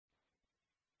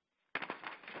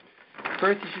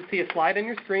First, you should see a slide on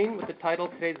your screen with the title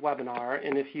of today's webinar,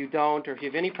 and if you don't, or if you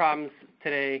have any problems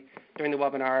today during the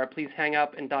webinar, please hang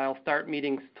up and dial Start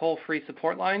Meeting's toll-free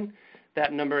support line.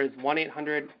 That number is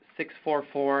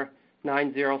 1-800-644-9070.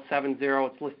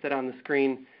 It's listed on the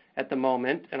screen at the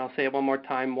moment, and I'll say it one more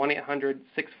time,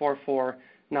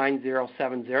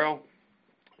 1-800-644-9070.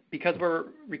 Because we're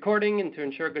recording and to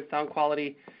ensure good sound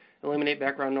quality, eliminate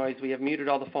background noise, we have muted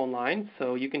all the phone lines,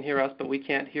 so you can hear us, but we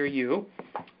can't hear you.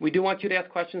 We do want you to ask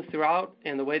questions throughout,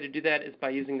 and the way to do that is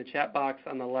by using the chat box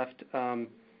on the left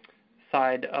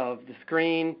side of the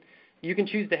screen. You can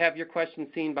choose to have your question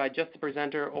seen by just the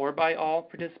presenter or by all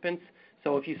participants.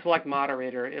 So if you select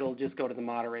moderator, it'll just go to the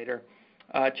moderator.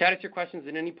 Chat us your questions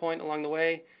at any point along the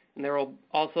way, and there will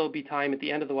also be time at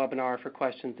the end of the webinar for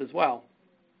questions as well.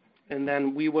 And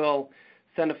then we will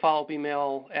send a follow-up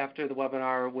email after the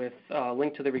webinar with a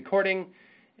link to the recording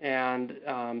and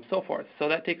so forth. So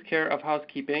that takes care of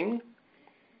housekeeping.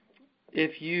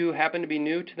 If you happen to be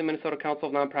new to the Minnesota Council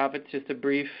of Nonprofits, just a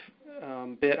brief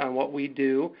bit on what we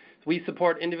do. We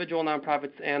support individual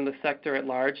nonprofits and the sector at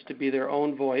large to be their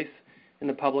own voice in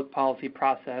the public policy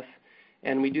process.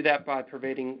 And we do that by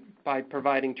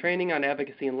providing training on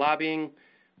advocacy and lobbying.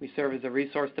 We serve as a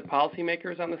resource to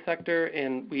policymakers on the sector,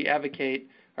 and we advocate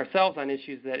ourselves on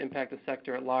issues that impact the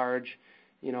sector at large,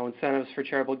 you know, incentives for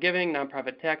charitable giving,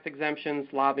 nonprofit tax exemptions,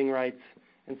 lobbying rights,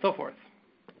 and so forth.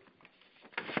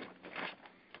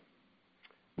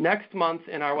 Next month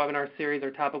in our webinar series,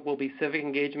 our topic will be civic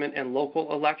engagement and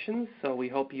local elections, so we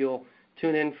hope you'll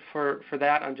tune in for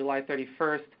that on July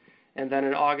 31st, and then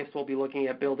in August we'll be looking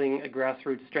at building a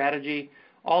grassroots strategy.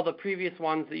 All the previous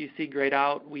ones that you see grayed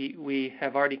out, we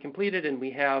have already completed, and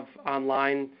we have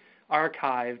online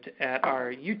archived at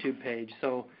our YouTube page,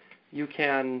 so you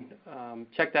can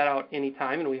check that out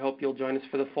anytime, and we hope you'll join us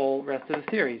for the full rest of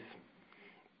the series.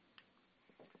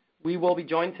 We will be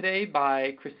joined today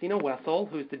by Christina Wessel,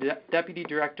 who's the Deputy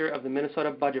Director of the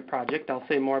Minnesota Budget Project. I'll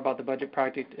say more about the Budget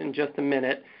Project in just a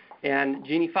minute. And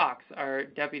Jeannie Fox, our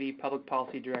Deputy Public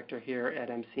Policy Director here at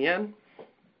MCN.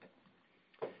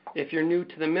 If you're new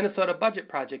to the Minnesota Budget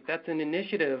Project, that's an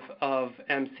initiative of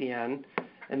MCN,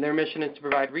 and their mission is to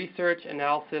provide research,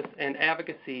 analysis, and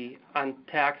advocacy on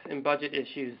tax and budget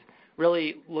issues,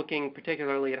 really looking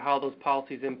particularly at how those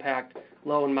policies impact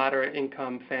low and moderate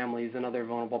income families and other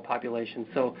vulnerable populations.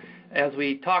 So as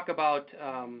we talk about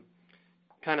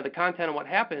kind of the content of what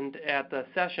happened at the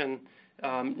session,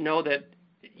 know that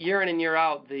year in and year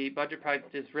out, the Budget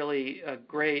Project is really a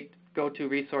great go-to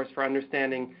resource for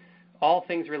understanding all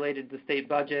things related to the state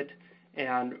budget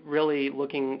and really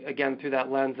looking, again, through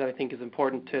that lens that I think is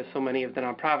important to so many of the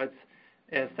nonprofits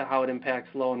as to how it impacts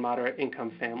low and moderate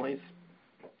income families.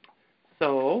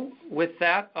 So with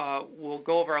that, we'll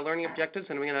go over our learning objectives,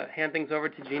 and we're going to hand things over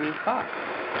to Jeannie Fox.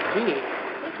 Jeannie.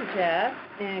 Thank you, Jeff,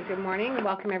 and good morning.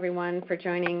 Welcome, everyone, for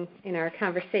joining in our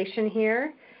conversation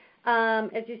here.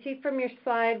 As you see from your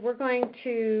slide, we're going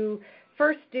to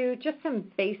first do just some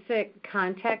basic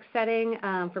context setting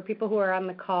for people who are on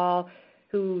the call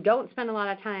who don't spend a lot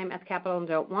of time at the Capitol and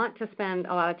don't want to spend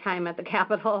a lot of time at the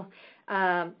Capitol.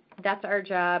 That's our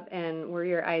job, and we're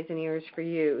your eyes and ears for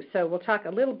you. So we'll talk a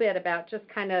little bit about just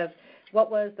kind of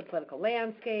what was the political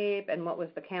landscape and what was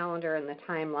the calendar and the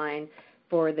timeline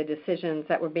for the decisions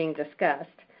that were being discussed.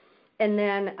 And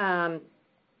then,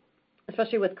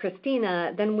 especially with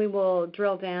Christina, then we will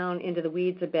drill down into the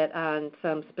weeds a bit on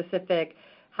some specific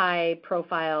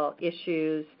high-profile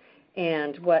issues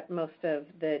and what most of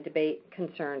the debate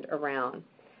concerned around.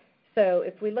 So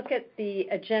if we look at the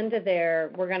agenda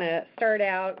there, we're going to start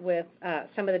out with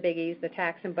some of the biggies, the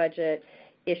tax and budget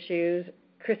issues.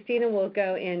 Christina will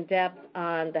go in depth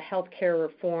on the health care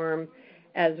reform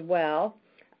as well.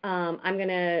 I'm going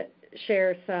to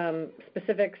share some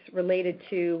specifics related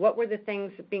to what were the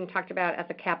things being talked about at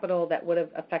the Capitol that would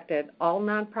have affected all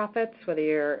nonprofits, whether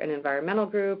you're an environmental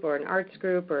group or an arts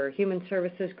group or a human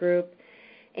services group.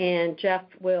 And Jeff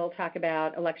will talk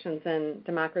about elections and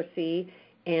democracy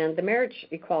and the marriage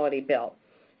equality bill.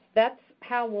 That's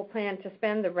how we'll plan to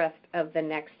spend the rest of the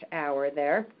next hour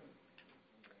there.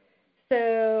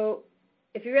 So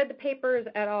if you read the papers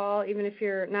at all, even if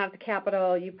you're not at the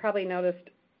Capitol, you probably noticed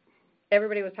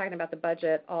everybody was talking about the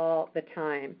budget all the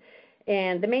time.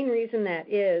 And the main reason that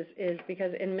is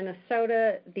because in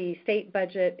Minnesota, the state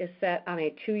budget is set on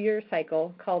a 2-year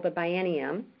cycle called a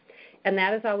biennium, and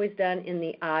that is always done in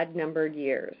the odd-numbered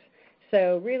years.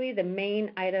 So really the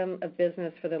main item of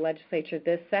business for the legislature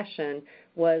this session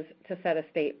was to set a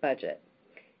state budget.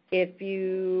 If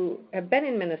you have been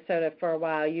in Minnesota for a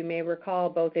while, you may recall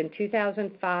both in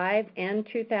 2005 and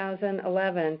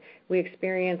 2011, we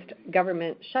experienced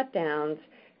government shutdowns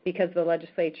because the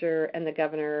legislature and the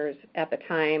governors at the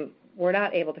time were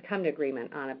not able to come to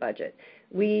agreement on a budget.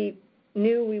 We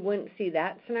knew we wouldn't see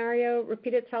that scenario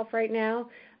repeat itself right now,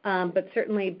 but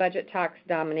certainly budget talks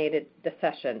dominated the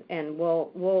session, and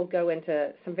we'll go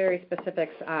into some very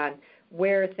specifics on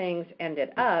where things ended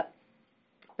up.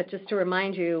 But just to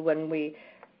remind you, when we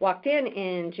walked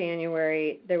in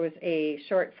January, there was a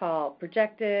shortfall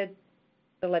projected.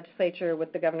 The legislature,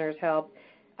 with the governor's help,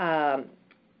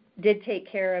 did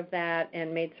take care of that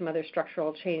and made some other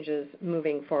structural changes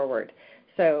moving forward.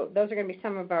 So those are going to be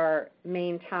some of our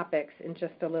main topics in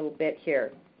just a little bit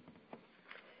here.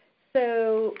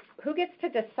 So who gets to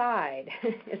decide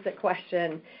is the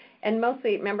question. And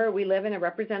mostly, remember, we live in a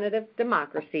representative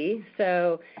democracy,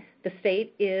 so the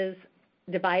state is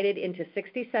divided into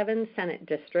 67 Senate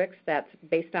districts. That's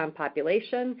based on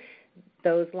population.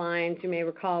 Those lines, you may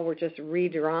recall, were just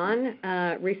redrawn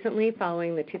recently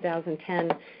following the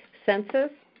 2010 census.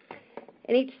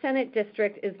 And each Senate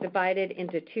district is divided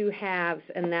into two halves,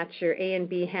 and that's your A and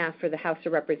B half for the House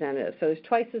of Representatives. So there's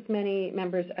twice as many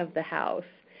members of the House.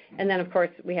 And then, of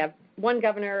course, we have one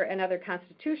governor and other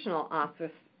constitutional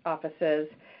offices.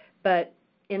 But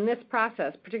in this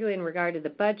process, particularly in regard to the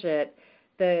budget,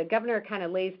 the governor kind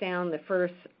of lays down the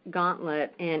first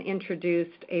gauntlet and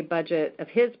introduced a budget of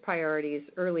his priorities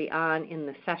early on in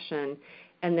the session.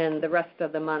 And then the rest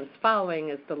of the months following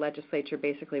is the legislature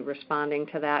basically responding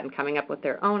to that and coming up with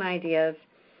their own ideas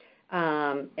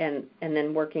and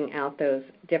then working out those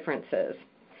differences.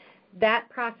 That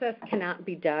process cannot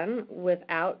be done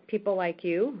without people like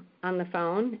you on the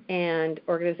phone and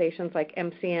organizations like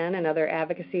MCN and other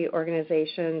advocacy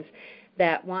organizations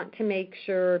that want to make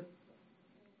sure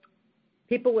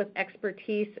people with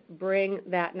expertise bring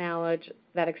that knowledge,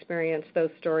 that experience, those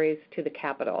stories to the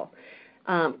Capitol,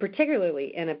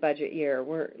 particularly in a budget year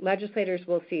where legislators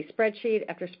will see spreadsheet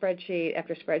after spreadsheet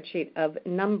after spreadsheet of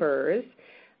numbers.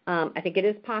 I think it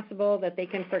is possible that they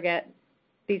can forget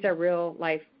these are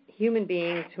real-life human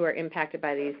beings who are impacted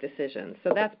by these decisions.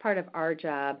 So that's part of our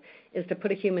job, is to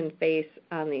put a human face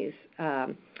on these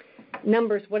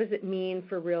numbers. What does it mean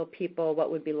for real people?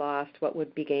 What would be lost? What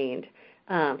would be gained?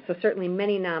 So certainly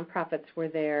many nonprofits were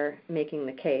there making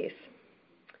the case.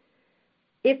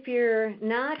 If you're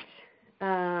not,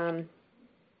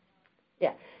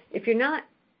 if you're not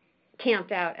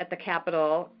camped out at the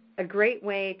Capitol, a great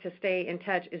way to stay in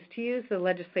touch is to use the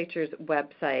legislature's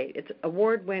website. It's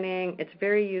award-winning, it's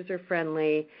very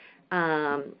user-friendly,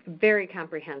 very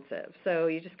comprehensive. So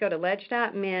you just go to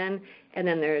ledge.min, and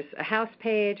then there's a House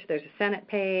page, there's a Senate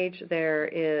page, there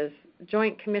is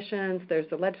joint commissions, there's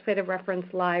the legislative reference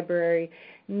library,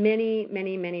 many,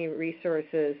 many, many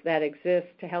resources that exist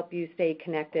to help you stay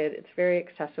connected. It's very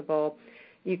accessible.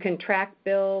 You can track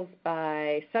bills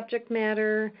by subject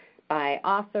matter, by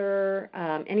author,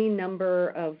 any number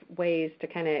of ways to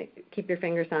kind of keep your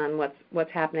fingers on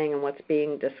what's happening and what's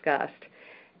being discussed.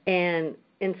 And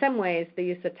in some ways, the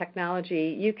use of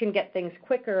technology, you can get things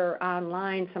quicker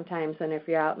online sometimes than if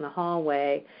you're out in the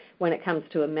hallway when it comes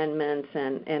to amendments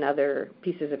and other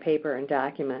pieces of paper and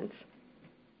documents.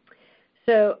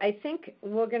 So I think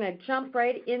we're going to jump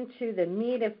right into the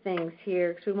meat of things here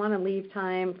because we want to leave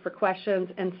time for questions,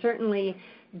 and certainly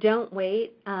don't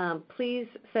wait. Please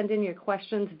send in your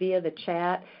questions via the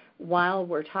chat while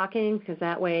we're talking, because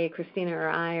that way Christina or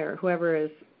I or whoever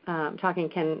is talking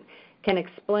can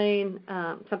explain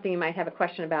something you might have a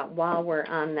question about while we're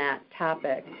on that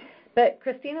topic. But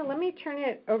Christina, let me turn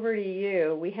it over to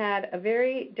you. We had a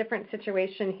very different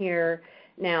situation here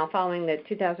now following the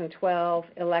 2012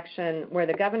 election where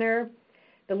the governor,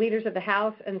 the leaders of the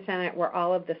House and Senate were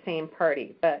all of the same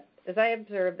party. But as I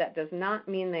observed, that does not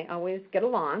mean they always get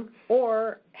along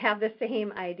or have the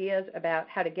same ideas about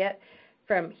how to get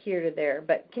from here to there.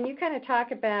 But can you kind of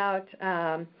talk about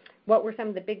what were some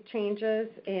of the big changes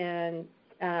and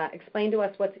explain to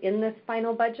us what's in this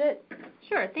final budget?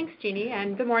 Sure. Thanks, Jeannie,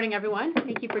 and good morning, everyone.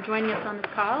 Thank you for joining us on this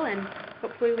call, and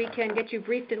hopefully we can get you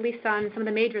briefed at least on some of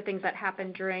the major things that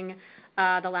happened during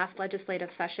the last legislative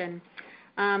session.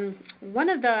 One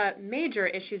of the major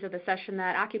issues of the session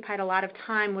that occupied a lot of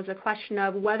time was a question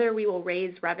of whether we will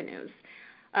raise revenues.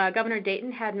 Governor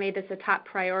Dayton had made this a top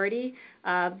priority,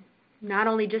 not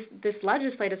only just this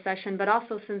legislative session, but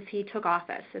also since he took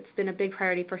office. It's been a big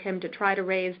priority for him to try to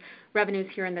raise revenues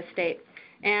here in the state.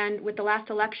 And with the last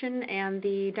election and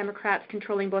the Democrats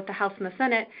controlling both the House and the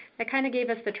Senate, that kind of gave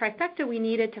us the trifecta we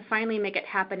needed to finally make it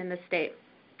happen in the state.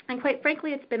 And quite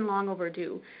frankly, it's been long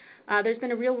overdue. There's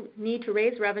been a real need to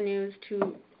raise revenues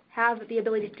to have the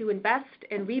ability to invest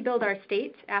and rebuild our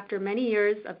state after many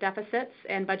years of deficits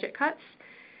and budget cuts.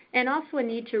 and also a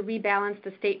need to rebalance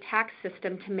the state tax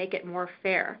system to make it more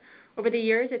fair. Over the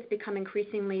years, it's become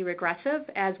increasingly regressive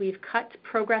as we've cut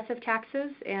progressive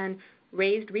taxes and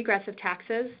raised regressive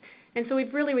taxes. And so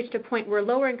we've really reached a point where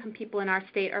lower-income people in our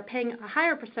state are paying a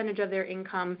higher percentage of their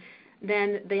income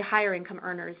than the higher-income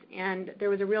earners. And there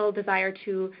was a real desire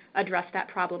to address that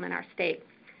problem in our state.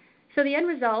 So the end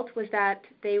result was that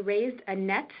they raised a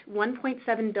net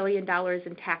 $1.7 billion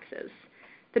in taxes.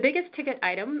 The biggest ticket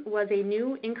item was a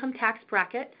new income tax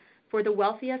bracket for the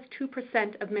wealthiest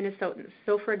 2% of Minnesotans.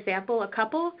 So, for example, a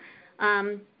couple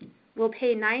will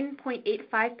pay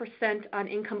 9.85% on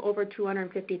income over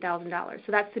 $250,000.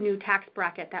 So that's the new tax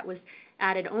bracket that was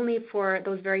added only for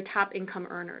those very top income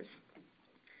earners.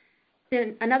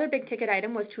 Then another big ticket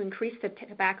item was to increase the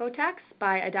tobacco tax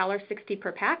by $1.60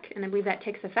 per pack, and I believe that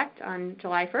takes effect on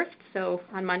July 1st, so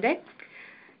on Monday.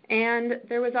 And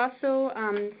there was also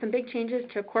some big changes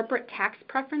to corporate tax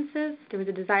preferences. There was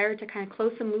a desire to kind of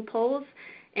close some loopholes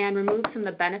and remove some of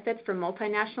the benefits for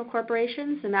multinational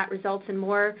corporations, and that results in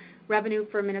more revenue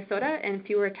for Minnesota and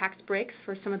fewer tax breaks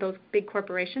for some of those big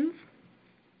corporations.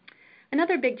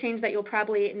 Another big change that you'll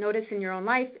probably notice in your own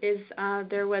life is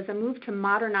there was a move to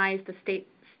modernize the state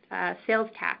sales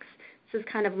tax. This is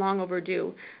kind of long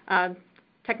overdue.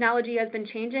 Technology has been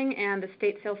changing, and the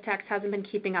state sales tax hasn't been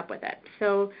keeping up with it.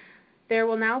 So there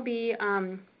will now be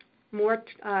more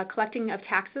collecting of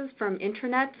taxes from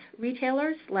internet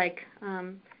retailers, like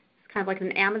it's kind of like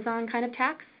an Amazon kind of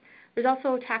tax. There's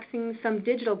also taxing some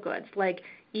digital goods, like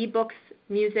e-books,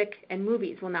 music, and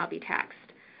movies will now be taxed.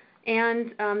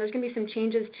 And there's going to be some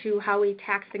changes to how we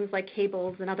tax things like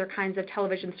cables and other kinds of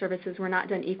television services. We're not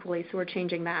done equally, so we're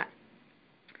changing that.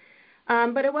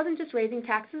 But it wasn't just raising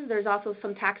taxes. There's also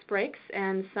some tax breaks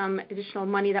and some additional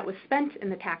money that was spent in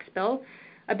the tax bill.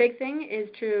 A big thing is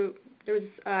there was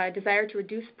a desire to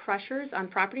reduce pressures on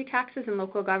property taxes in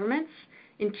local governments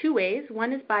in two ways.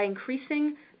 One is by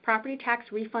increasing property tax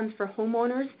refunds for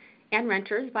homeowners and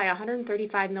renters by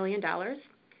 $135 million.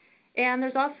 And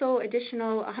there's also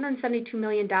additional $172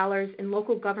 million in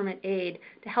local government aid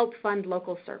to help fund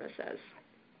local services.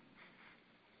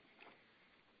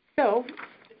 So,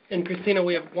 and Christina,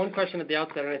 we have one question at the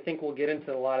outset, and I think we'll get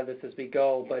into a lot of this as we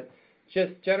go, but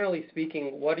just generally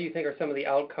speaking, what do you think are some of the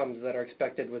outcomes that are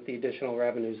expected with the additional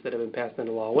revenues that have been passed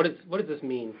into law? What does this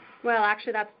mean? Well,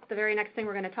 actually, that's the very next thing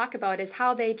we're going to talk about is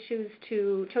how they chose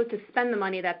to spend the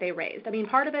money that they raised. I mean,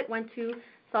 part of it went to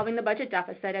solving the budget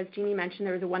deficit. As Jeannie mentioned,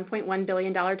 there was a $1.1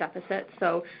 billion deficit,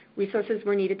 so resources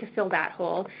were needed to fill that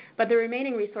hole. But the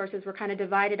remaining resources were kind of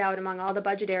divided out among all the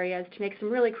budget areas to make some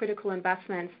really critical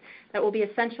investments that will be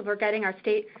essential for getting our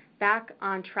state back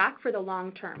on track for the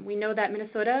long term. We know that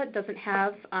Minnesota doesn't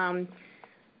have,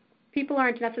 people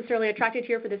aren't necessarily attracted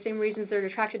here for the same reasons they're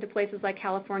attracted to places like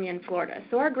California and Florida.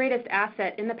 So our greatest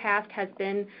asset in the past has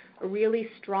been a really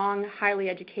strong, highly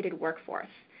educated workforce.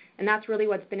 And that's really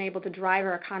what's been able to drive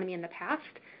our economy in the past.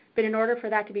 But in order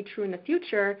for that to be true in the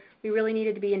future, we really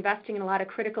needed to be investing in a lot of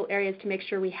critical areas to make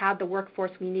sure we have the workforce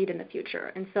we need in the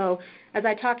future. And so as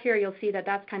I talk here, you'll see that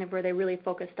that's kind of where they really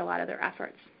focused a lot of their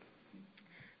efforts.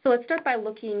 So let's start by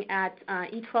looking at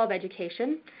E-12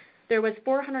 education. There was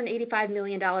 $485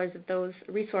 million of those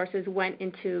resources went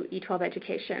into E-12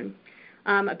 education.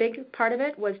 A big part of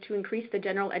it was to increase the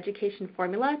general education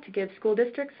formula to give school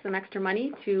districts some extra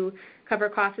money to cover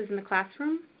costs in the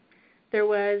classroom. There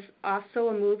was also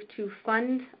a move to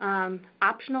fund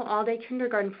optional all-day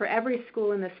kindergarten for every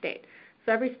school in the state.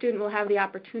 So every student will have the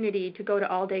opportunity to go to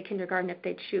all-day kindergarten if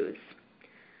they choose.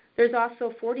 There's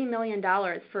also $40 million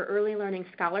for early learning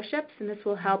scholarships, and this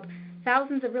will help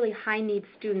thousands of really high-need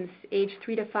students aged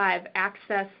 3 to 5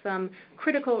 access some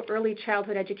critical early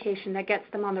childhood education that gets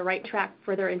them on the right track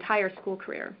for their entire school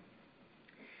career.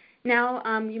 Now,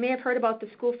 you may have heard about the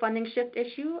school funding shift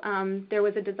issue. There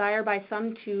was a desire by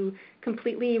some to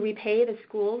completely repay the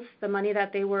schools the money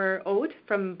that they were owed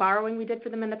from borrowing we did for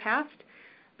them in the past.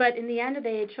 But in the end,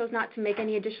 they chose not to make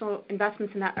any additional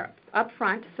investments in that up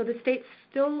front, so the state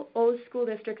still owes school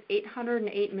districts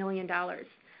 $808 million.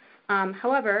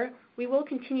 However, we will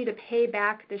continue to pay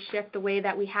back the shift the way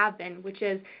that we have been, which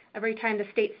is every time the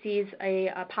state sees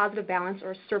a positive balance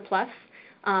or surplus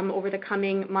over the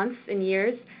coming months and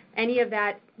years, any of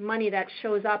that money that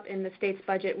shows up in the state's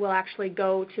budget will actually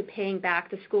go to paying back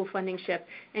the school funding shift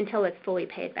until it's fully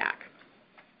paid back.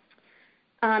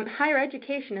 Higher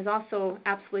education is also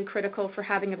absolutely critical for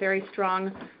having a very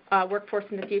strong workforce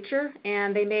in the future,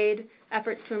 and they made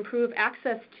efforts to improve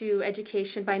access to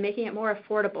education by making it more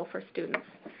affordable for students.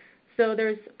 So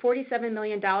there's $47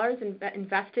 million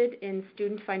invested in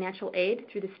student financial aid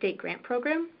through the state grant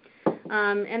program.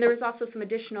 And there was also some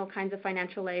additional kinds of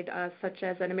financial aid, such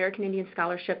as an American Indian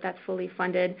Scholarship that's fully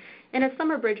funded, and a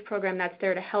summer bridge program that's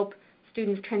there to help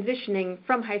students transitioning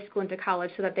from high school into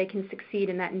college so that they can succeed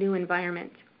in that new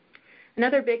environment.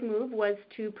 Another big move was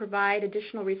to provide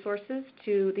additional resources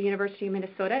to the University of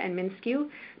Minnesota and MnSCU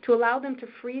to allow them to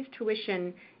freeze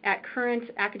tuition at current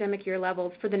academic year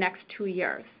levels for the next 2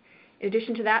 years. In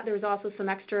addition to that, there was also some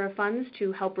extra funds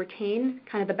to help retain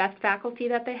kind of the best faculty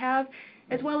that they have,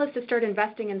 as well as to start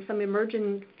investing in some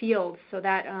emerging fields so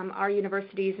that our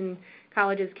universities and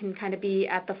colleges can kind of be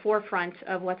at the forefront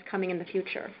of what's coming in the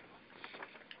future.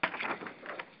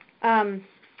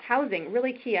 Housing,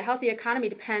 really key. A healthy economy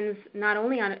depends not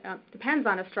only on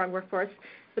a strong workforce,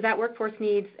 but that workforce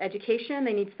needs education,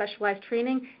 they need specialized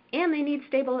training, and they need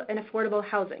stable and affordable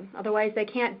housing. Otherwise, they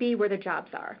can't be where the jobs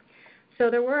are. So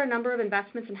there were a number of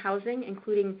investments in housing,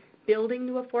 including building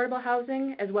new affordable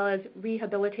housing, as well as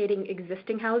rehabilitating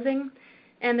existing housing.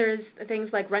 And there's things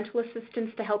like rental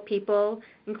assistance to help people,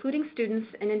 including students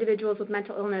and individuals with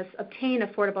mental illness, obtain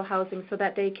affordable housing so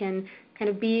that they can kind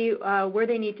of be where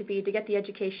they need to be to get the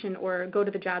education or go to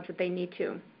the jobs that they need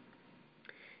to.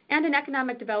 And in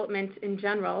economic development in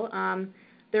general,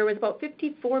 there was about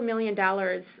 $54 million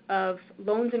of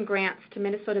loans and grants to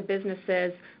Minnesota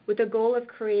businesses with the goal of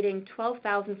creating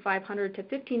 12,500 to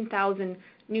 15,000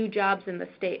 new jobs in the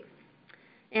state.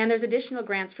 And there's additional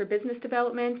grants for business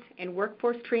development and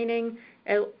workforce training,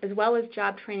 as well as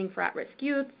job training for at-risk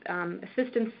youth,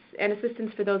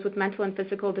 assistance for those with mental and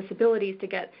physical disabilities to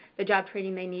get the job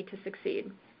training they need to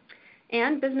succeed.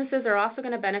 And businesses are also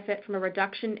going to benefit from a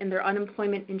reduction in their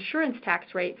unemployment insurance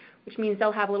tax rate, which means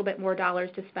they'll have a little bit more dollars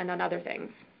to spend on other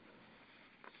things.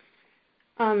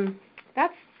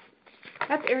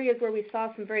 That's areas where we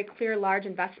saw some very clear large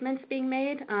investments being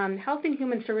made. Health and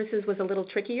Human Services was a little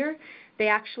trickier. They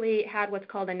actually had what's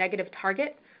called a negative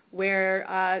target, where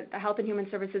the Health and Human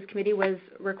Services Committee was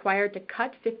required to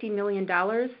cut $50 million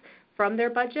from their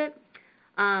budget.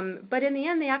 But in the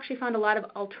end, they actually found a lot of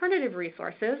alternative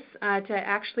resources to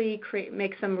actually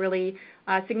make some really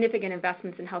significant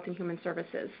investments in health and human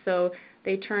services. So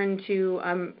they turned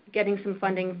to getting some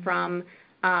funding from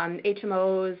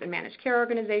HMOs and managed care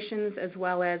organizations, as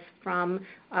well as from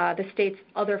the state's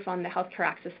other fund, the Healthcare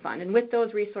Access Fund. And with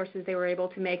those resources, they were able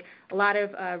to make a lot of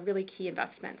really key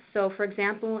investments. So, for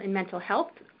example, in mental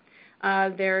health,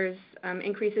 there's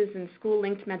increases in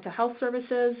school-linked mental health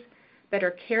services,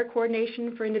 better care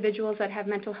coordination for individuals that have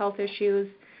mental health issues,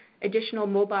 additional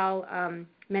mobile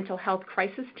mental health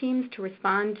crisis teams to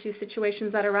respond to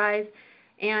situations that arise,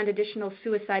 and additional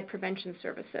suicide prevention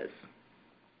services.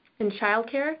 In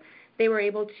childcare, they were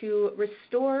able to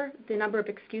restore the number of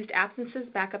excused absences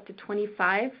back up to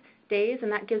 25 days,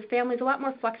 and that gives families a lot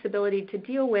more flexibility to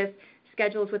deal with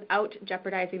schedules without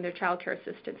jeopardizing their childcare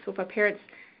assistance. So if a parent's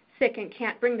sick and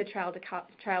can't bring the child to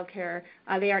childcare,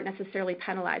 they aren't necessarily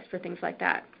penalized for things like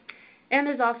that. And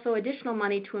there's also additional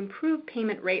money to improve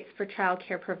payment rates for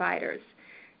childcare providers.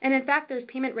 And in fact, there's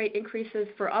payment rate increases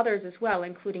for others as well,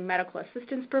 including medical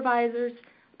assistance providers,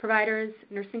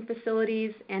 nursing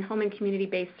facilities, and home and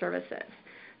community-based services.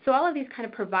 So all of these kind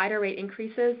of provider rate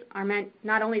increases are meant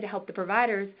not only to help the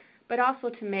providers, but also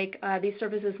to make these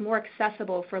services more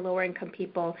accessible for lower-income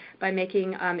people by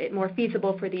making it more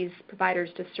feasible for these providers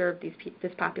to serve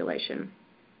this population.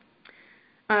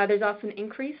 There's also an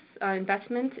increase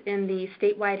investment in the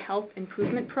statewide health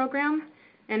improvement program,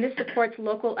 and this supports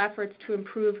local efforts to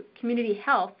improve community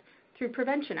health through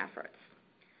prevention efforts.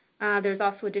 There's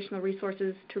also additional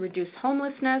resources to reduce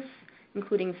homelessness,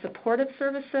 including supportive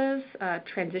services,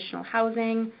 transitional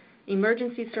housing,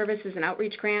 emergency services, and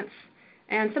outreach grants.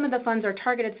 And some of the funds are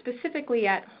targeted specifically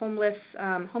at homeless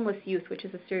youth, which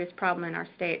is a serious problem in our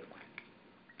state.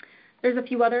 There's a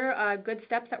few other good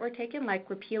steps that were taken, like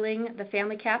repealing the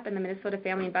family cap in the Minnesota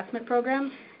Family Investment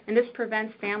Program, and this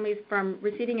prevents families from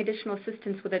receiving additional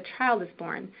assistance when a child is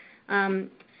born.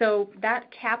 So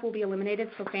that cap will be eliminated,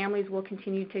 so families will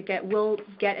continue to get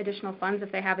additional funds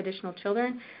if they have additional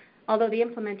children, although the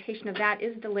implementation of that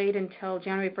is delayed until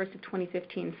January 1st of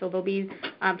 2015, so there'll be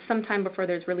some time before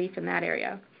there's relief in that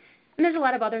area. And there's a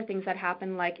lot of other things that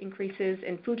happen, like increases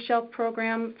in food shelf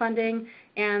program funding,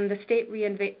 and the state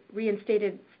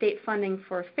reinstated state funding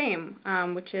for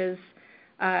FAME, which is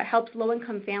helps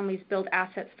low-income families build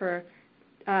assets for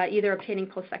either obtaining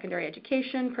post-secondary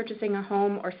education, purchasing a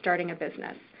home, or starting a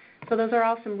business. So those are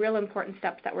all some real important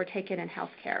steps that were taken in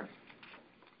healthcare.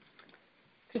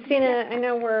 Christina, I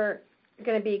know we're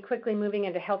going to be quickly moving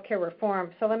into healthcare reform,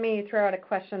 so let me throw out a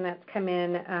question that's come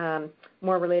in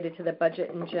more related to the budget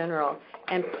in general,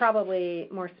 and probably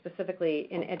more specifically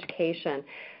in education.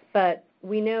 But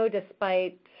we know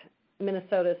despite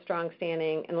Minnesota's strong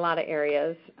standing in a lot of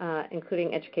areas,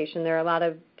 including education. There are a lot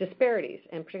of disparities,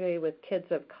 and particularly with kids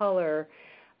of color.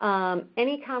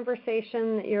 Any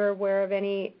conversation that you're aware of,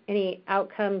 any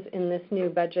outcomes in this new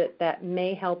budget that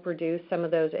may help reduce some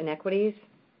of those inequities?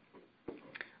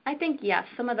 I think, yes,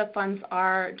 some of the funds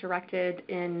are directed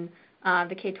in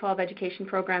the K-12 education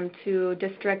program to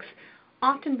districts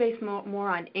often based more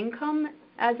on income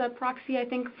as a proxy, I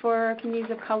think, for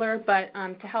communities of color, but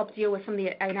to help deal with some of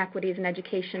the inequities in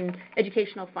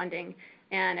educational funding.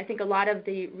 And I think a lot of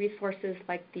the resources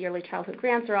like the early childhood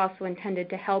grants are also intended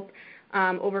to help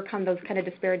overcome those kind of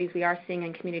disparities we are seeing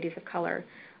in communities of color.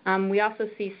 We also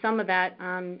see some of that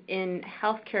in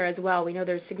healthcare as well. We know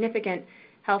there's significant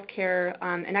healthcare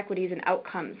inequities and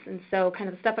outcomes. And so kind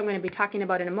of the stuff I'm going to be talking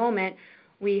about in a moment,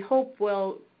 we hope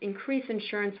will increase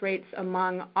insurance rates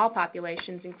among all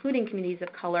populations, including communities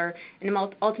of color, and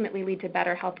ultimately lead to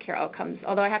better healthcare outcomes.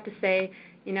 Although I have to say,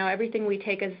 everything we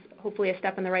take is hopefully a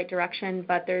step in the right direction,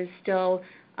 but there's still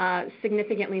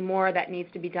significantly more that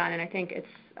needs to be done. And I think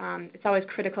it's always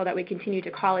critical that we continue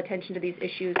to call attention to these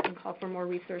issues and call for more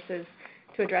resources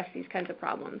to address these kinds of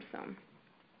problems.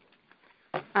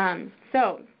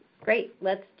 So great.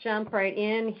 Let's jump right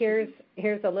in.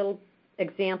 Here's a little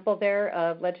example there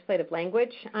of legislative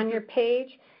language on your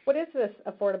page. What is this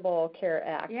Affordable Care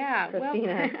Act,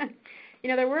 Christina?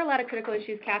 Well, there were a lot of critical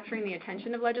issues capturing the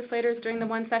attention of legislators during the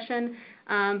one session,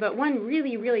 but one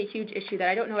really, really huge issue that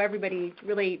I don't know everybody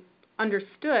really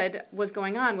understood was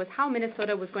going on was how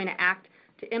Minnesota was going to act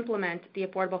to implement the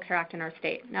Affordable Care Act in our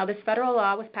state. Now, this federal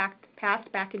law was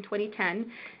passed back in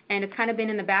 2010, and it's kind of been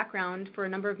in the background for a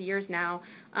number of years now,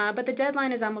 but the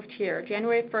deadline is almost here.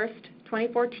 January 1st,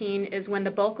 2014 is when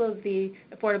the bulk of the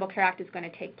Affordable Care Act is going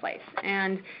to take place.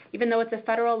 And even though it's a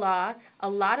federal law, a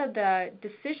lot of the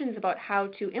decisions about how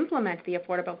to implement the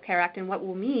Affordable Care Act and what it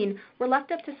will mean were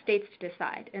left up to states to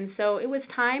decide. And so it was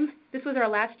time, this was our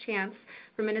last chance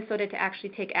for Minnesota to actually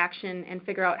take action and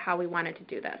figure out how we wanted to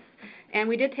do this. And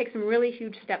we did take some really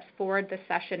huge steps forward this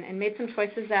session and made some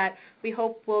choices that we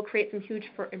hope will create some huge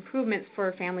improvements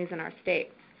for families in our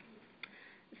state.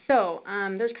 So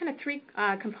there's kind of three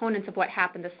components of what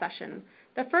happened this session.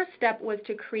 The first step was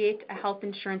to create a health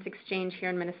insurance exchange here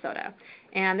in Minnesota,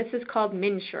 and this is called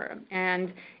MNsure,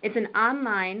 and it's an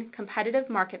online competitive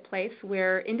marketplace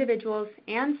where individuals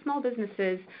and small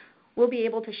businesses will be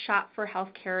able to shop for health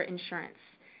care insurance.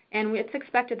 And it's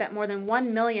expected that more than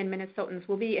 1 million Minnesotans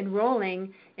will be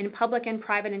enrolling in public and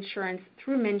private insurance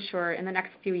through MNsure in the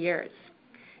next few years.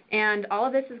 And all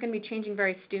of this is going to be changing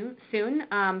very soon.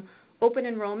 Open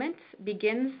enrollment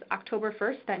begins October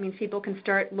 1st. That means people can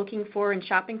start looking for and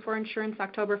shopping for insurance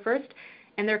October 1st,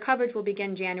 and their coverage will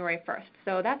begin January 1st.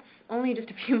 So that's only just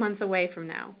a few months away from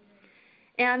now.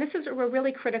 And this is a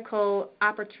really critical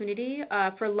opportunity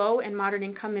for low and moderate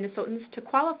income Minnesotans to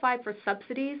qualify for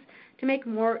subsidies to make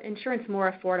insurance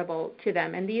more affordable to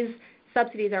them. And these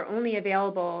subsidies are only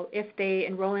available if they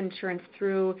enroll in insurance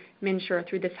through MNsure,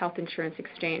 through this health insurance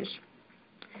exchange.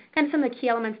 And some of the key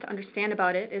elements to understand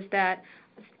about it is that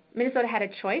Minnesota had a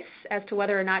choice as to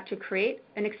whether or not to create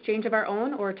an exchange of our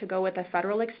own or to go with a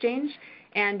federal exchange.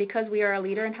 And because we are a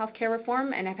leader in healthcare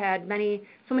reform and have had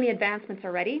so many advancements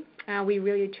already, we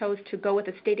really chose to go with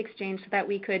a state exchange so that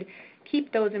we could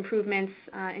keep those improvements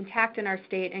intact in our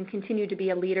state and continue to be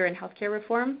a leader in healthcare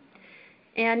reform.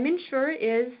 And MNsure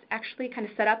is actually kind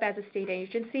of set up as a state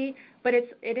agency, but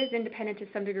it is independent to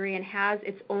some degree and has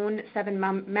its own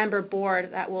 7-member board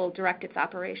that will direct its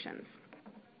operations.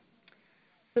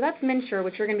 So that's MNsure,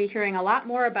 which we're going to be hearing a lot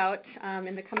more about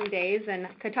in the coming days, and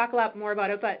could talk a lot more about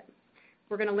it, but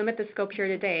we're going to limit the scope here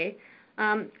today.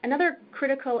 Another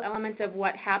critical element of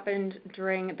what happened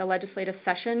during the legislative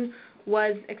session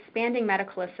was expanding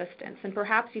medical assistance, and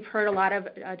perhaps you've heard a lot of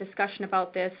discussion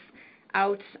about this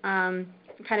out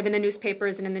kind of in the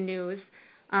newspapers and in the news.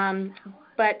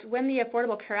 But when the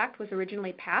Affordable Care Act was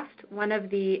originally passed, one of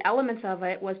the elements of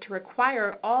it was to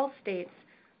require all states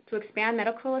to expand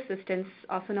medical assistance,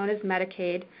 also known as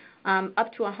Medicaid,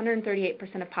 up to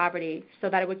 138% of poverty, so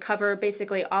that it would cover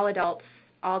basically all adults,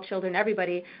 all children,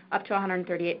 everybody, up to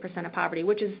 138% of poverty,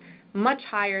 which is much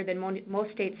higher than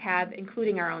most states have,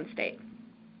 including our own state.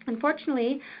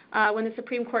 Unfortunately, when the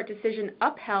Supreme Court decision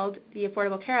upheld the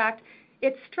Affordable Care Act,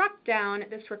 it struck down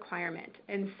this requirement.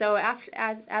 And so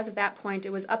as of that point, it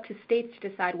was up to states to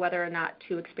decide whether or not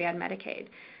to expand Medicaid.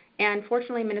 And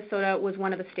fortunately, Minnesota was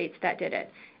one of the states that did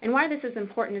it. And why this is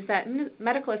important is that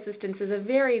medical assistance is a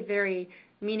very, very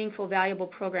meaningful, valuable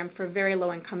program for very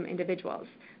low-income individuals.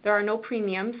 There are no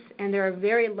premiums, and there are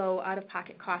very low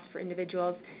out-of-pocket costs for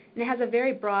individuals, and it has a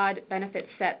very broad benefit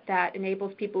set that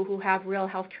enables people who have real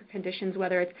health conditions,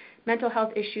 whether it's mental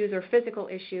health issues or physical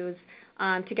issues,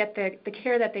 to get the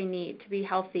care that they need to be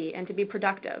healthy and to be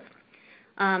productive.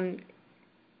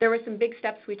 There were some big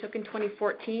steps we took in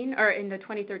 2014 or in the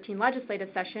 2013 legislative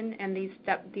session, and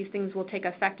these things will take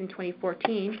effect in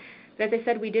 2014. But as I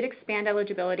said, we did expand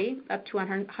eligibility up to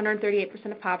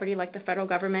 138% of poverty, like the federal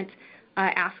government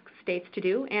asks states to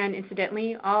do. And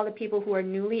incidentally, all the people who are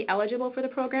newly eligible for the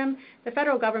program, the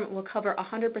federal government will cover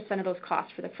 100% of those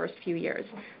costs for the first few years.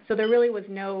 So there really was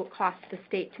no cost to the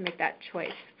state to make that choice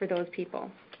for those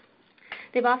people.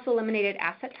 They've also eliminated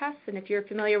asset tests, and if you're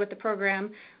familiar with the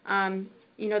program,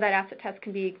 you know that asset test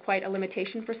can be quite a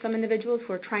limitation for some individuals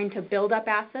who are trying to build up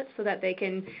assets so that they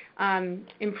can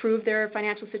improve their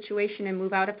financial situation and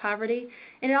move out of poverty.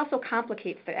 And it also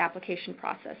complicates the application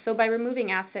process. So by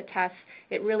removing asset tests,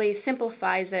 it really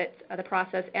simplifies the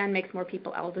process and makes more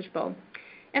people eligible.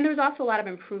 And there's also a lot of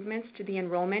improvements to the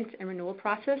enrollment and renewal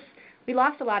process. We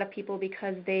lost a lot of people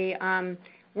because they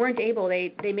weren't able,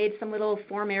 they made some little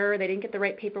form error, they didn't get the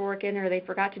right paperwork in, or they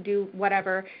forgot to do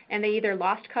whatever, and they either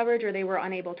lost coverage or they were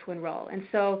unable to enroll. And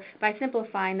so by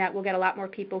simplifying that, we'll get a lot more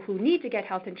people who need to get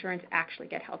health insurance actually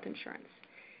get health insurance.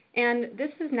 And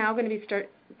this is now going to be start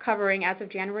covering, as of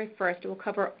January 1st, it will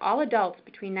cover all adults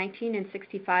between 19 and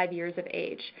 65 years of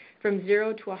age, from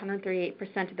 0 to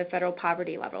 138% of the federal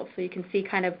poverty level. So you can see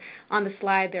kind of on the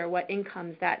slide there what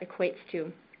incomes that equates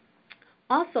to.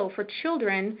 Also, for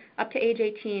children up to age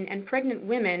 18 and pregnant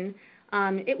women,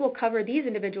 it will cover these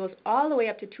individuals all the way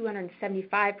up to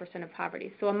 275% of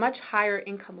poverty, so a much higher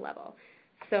income level.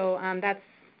 So that's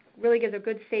really gives a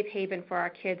good safe haven for our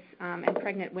kids and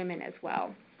pregnant women as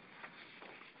well.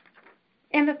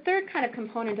 And the third kind of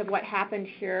component of what happened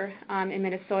here in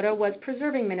Minnesota was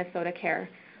preserving Minnesota Care.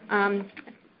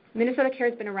 Minnesota Care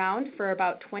has been around for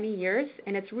about 20 years,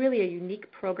 and it's really a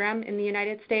unique program in the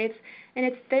United States, and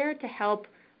it's there to help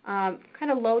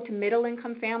kind of low to middle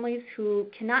income families who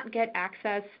cannot get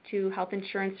access to health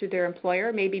insurance through their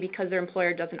employer, maybe because their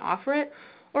employer doesn't offer it,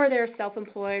 or they're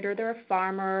self-employed, or they're a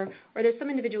farmer, or there's some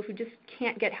individuals who just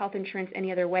can't get health insurance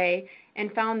any other way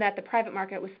and found that the private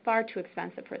market was far too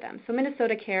expensive for them. So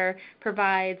Minnesota Care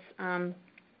provides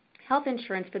health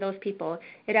insurance for those people.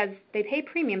 They pay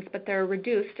premiums, but they're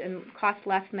reduced and cost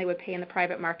less than they would pay in the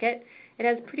private market. It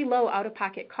has pretty low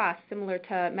out-of-pocket costs, similar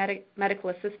to medical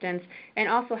assistance, and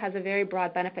also has a very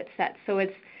broad benefit set. So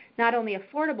it's not only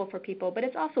affordable for people, but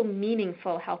it's also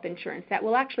meaningful health insurance that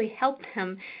will actually help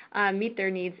them meet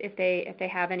their needs if they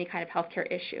have any kind of health care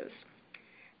issues.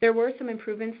 There were some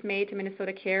improvements made to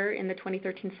Minnesota Care in the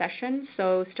 2013 session.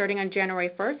 So starting on January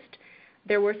 1st,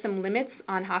 there were some limits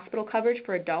on hospital coverage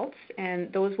for adults,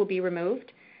 and those will be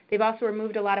removed. They've also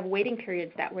removed a lot of waiting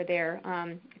periods that were there.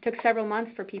 It took several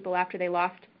months for people after they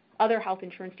lost other health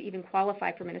insurance to even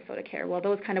qualify for Minnesota Care. Well,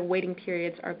 those kind of waiting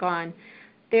periods are gone.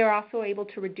 They are also able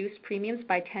to reduce premiums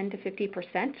by 10 to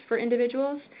 50% for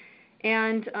individuals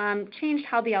and change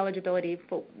how the eligibility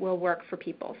will work for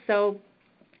people. So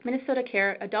Minnesota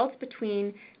Care, adults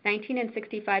between 19 and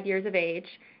 65 years of age,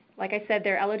 like I said,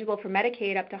 they're eligible for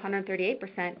Medicaid up to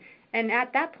 138%, and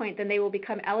at that point, then they will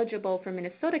become eligible for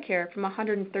Minnesota Care from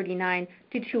 139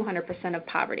 to 200% of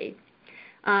poverty.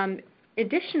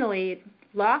 Additionally,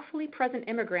 lawfully present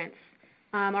immigrants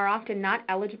are often not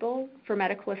eligible for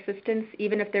medical assistance,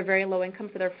 even if they're very low income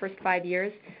for their first 5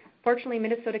 years. Fortunately,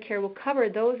 Minnesota Care will cover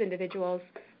those individuals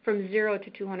from 0 to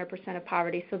 200% of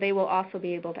poverty, so they will also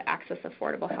be able to access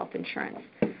affordable health insurance.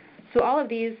 So all of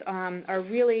these are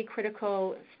really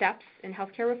critical steps in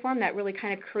healthcare reform that really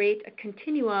kind of create a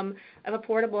continuum of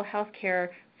affordable healthcare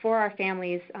for our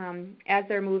families as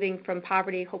they're moving from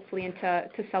poverty, hopefully, into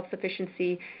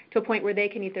self-sufficiency to a point where they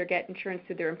can either get insurance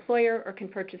through their employer or can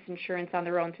purchase insurance on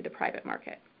their own through the private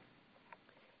market.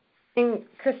 And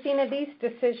Christina, these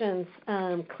decisions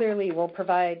clearly will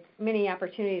provide many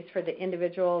opportunities for the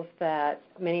individuals that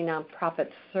many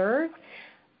nonprofits serve,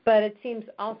 but it seems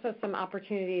also some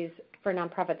opportunities for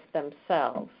nonprofits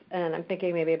themselves. And I'm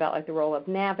thinking maybe about like the role of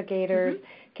navigators. Mm-hmm.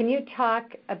 Can you talk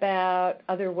about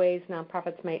other ways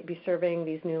nonprofits might be serving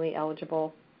these newly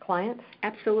eligible clients?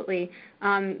 Absolutely.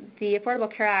 The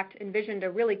Affordable Care Act envisioned a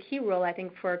really key role, I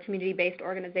think, for community-based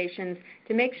organizations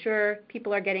to make sure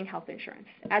people are getting health insurance.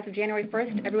 As of January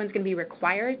 1st, everyone's going to be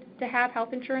required to have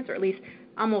health insurance, or at least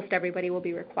almost everybody will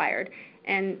be required.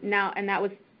 And that was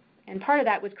part of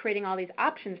that was creating all these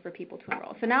options for people to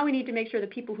enroll. So now we need to make sure the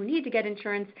people who need to get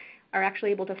insurance are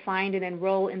actually able to find and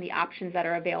enroll in the options that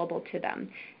are available to them.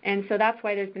 And so that's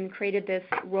why there's been created this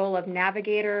role of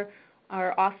navigator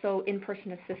or also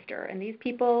in-person assister. And these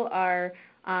people are,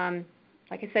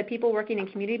 like I said, people working in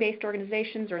community-based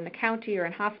organizations or in the county or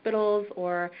in hospitals,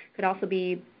 or could also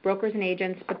be brokers and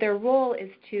agents, but their role is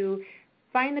to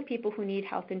find the people who need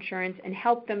health insurance and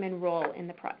help them enroll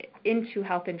into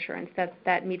health insurance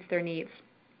that meets their needs.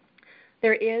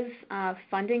 There is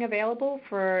funding available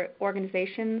for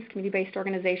organizations, community-based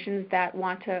organizations that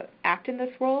want to act in this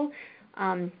role.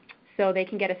 So they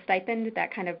can get a stipend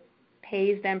that kind of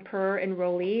pays them per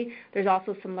enrollee. There's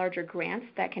also some larger grants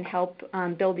that can help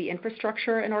build the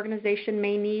infrastructure an organization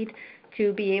may need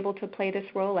to be able to play this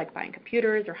role, like buying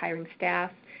computers or hiring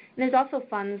staff. And there's also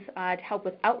funds to help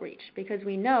with outreach, because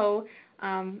we know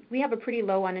we have a pretty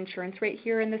low uninsurance rate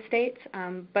here in the state,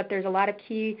 but there's a lot of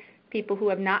key people who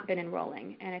have not been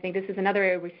enrolling. And I think this is another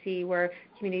area we see where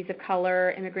communities of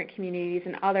color, immigrant communities,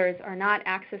 and others are not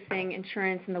accessing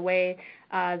insurance in the way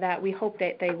that we hope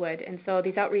that they would. And so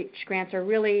these outreach grants are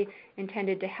really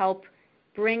intended to help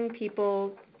bring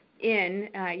people in,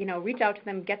 reach out to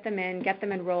them, get them in, get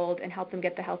them enrolled, and help them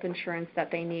get the health insurance that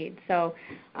they need. So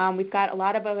we've got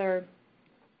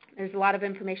there's a lot of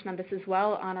information on this as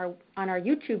well. On our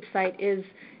YouTube site is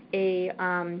a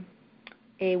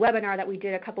webinar that we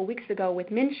did a couple weeks ago with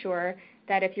MNsure,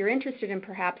 that if you're interested in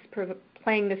perhaps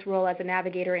playing this role as a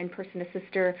navigator, in-person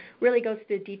assister, really goes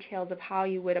through the details of how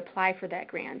you would apply for that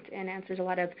grant and answers a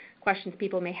lot of questions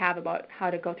people may have about how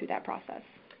to go through that process.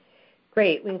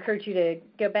 Great. We encourage you to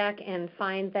go back and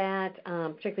find that,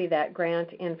 particularly that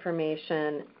grant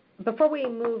information. Before we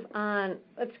move on,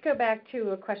 let's go back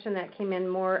to a question that came in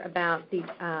more about the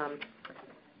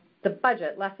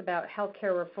budget, less about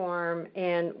healthcare reform,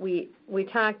 and we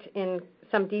talked in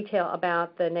some detail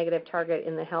about the negative target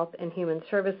in the Health and Human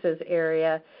Services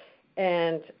area,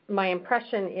 and my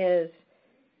impression is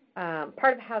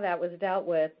part of how that was dealt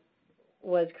with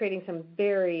was creating some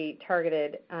very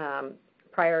targeted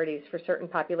priorities for certain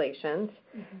populations,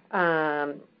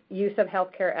 use of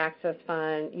healthcare access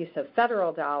fund, use of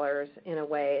federal dollars in a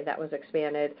way that was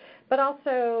expanded, but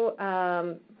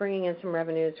also bringing in some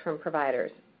revenues from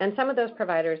providers. And some of those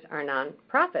providers are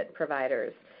nonprofit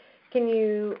providers. Can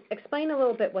you explain a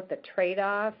little bit what the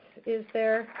trade-off is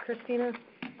there, Christina?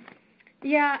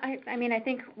 Yeah, I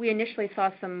think we initially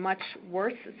saw some much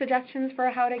worse suggestions for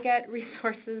how to get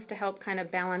resources to help kind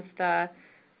of balance the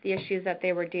issues that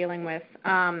they were dealing with.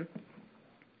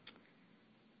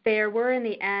 There were, in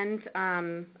the end,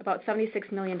 about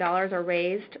 $76 million are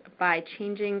raised by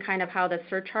changing kind of how the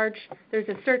surcharge, there's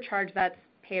a surcharge that's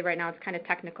paid right now, it's kind of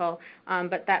technical,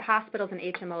 but that hospitals and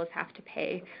HMOs have to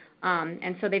pay.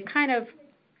 And so they've kind of,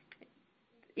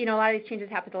 a lot of these changes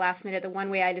happened at the last minute. The one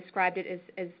way I described it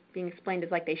is being explained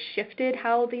is like they shifted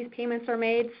how these payments are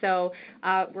made. So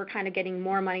we're kind of getting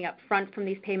more money up front from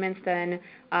these payments than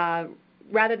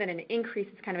rather than an increase,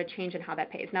 it's kind of a change in how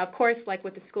that pays. Now, of course, like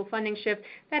with the school funding shift,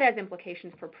 that has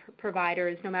implications for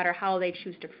providers, no matter how they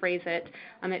choose to phrase it.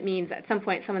 It means at some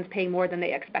point someone's paying more than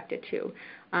they expected to.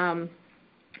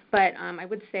 But I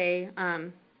would say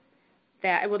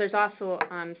that, well, there's also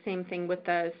same thing with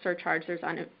the surcharge. There's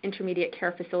on intermediate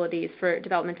care facilities for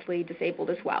developmentally disabled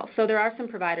as well. So there are some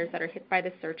providers that are hit by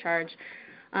this surcharge.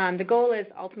 The goal is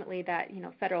ultimately that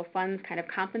federal funds kind of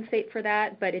compensate for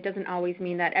that, but it doesn't always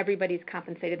mean that everybody's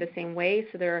compensated the same way.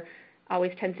 So there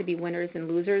always tends to be winners and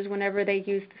losers whenever they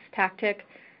use this tactic.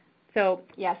 So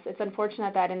yes, it's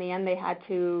unfortunate that in the end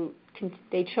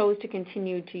they chose to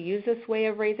continue to use this way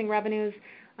of raising revenues,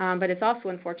 but it's also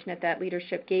unfortunate that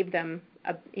leadership gave them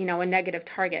a negative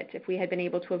target. If we had been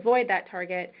able to avoid that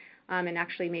target and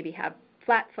actually maybe have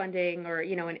flat funding or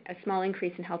a small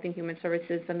increase in Health and Human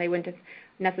Services, then they wouldn't have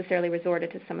necessarily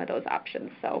resorted to some of those options.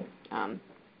 So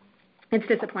it's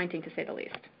disappointing, to say the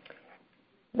least.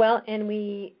 Well, and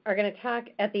we are going to talk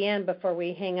at the end before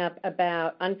we hang up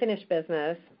about unfinished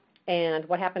business and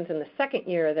what happens in the second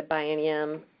year of the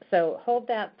biennium. So hold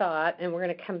that thought, and we're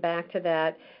going to come back to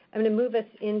that. I'm going to move us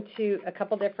into a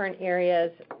couple different areas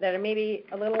that are maybe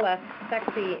a little less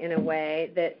sexy in a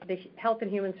way, that the Health and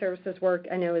Human Services work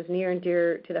I know is near and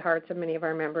dear to the hearts of many of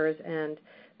our members and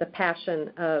the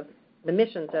passion of the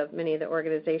missions of many of the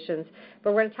organizations.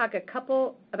 But we're going to talk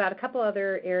about a couple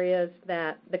other areas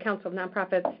that the Council of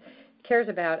Nonprofits cares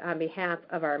about on behalf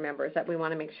of our members that we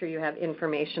want to make sure you have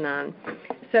information on.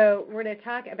 So we're going to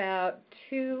talk about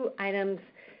two items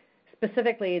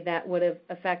specifically that would have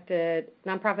affected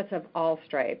nonprofits of all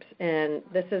stripes. And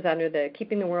this is under the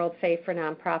Keeping the World Safe for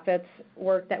Nonprofits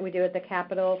work that we do at the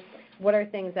Capitol. what are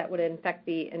things that would affect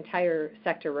the entire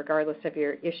sector regardless of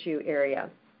your issue area.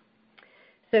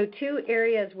 So 2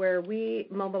 areas where we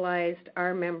mobilized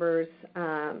our members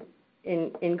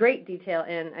in great detail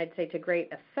and I'd say to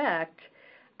great effect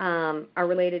are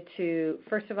related to,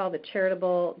 first of all, the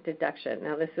charitable deduction.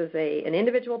 Now, this is an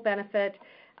individual benefit.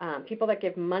 People that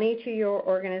give money to your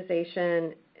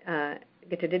organization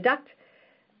get to deduct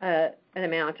an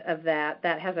amount of that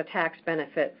has a tax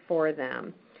benefit for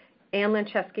them. Ann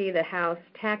Lanchesky, the House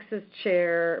Taxes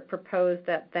Chair, proposed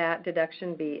that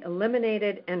deduction be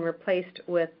eliminated and replaced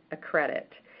with a credit.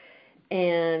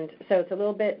 And so it's a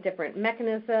little bit different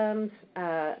mechanisms.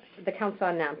 The Council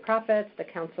on Nonprofits, the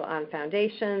Council on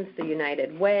Foundations, the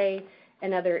United Way,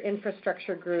 and other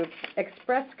infrastructure groups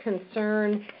expressed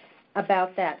concern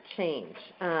about that change.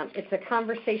 It's a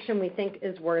conversation we think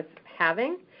is worth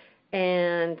having,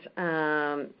 and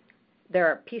there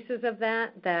are pieces of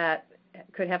that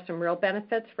could have some real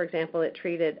benefits. For example, it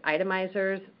treated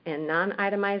itemizers and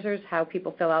non-itemizers, how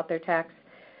people fill out their tax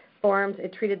forms.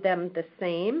 It treated them the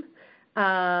same,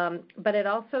 but it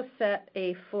also set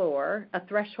a floor, a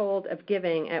threshold of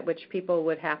giving at which people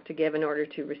would have to give in order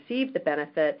to receive the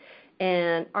benefit.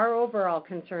 And our overall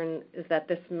concern is that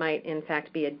this might, in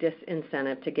fact, be a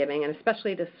disincentive to giving, and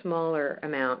especially to smaller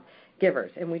amount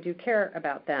givers, and we do care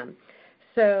about them.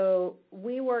 So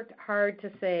we worked hard to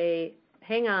say,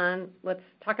 hang on, let's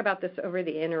talk about this over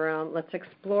the interim. Let's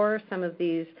explore some of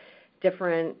these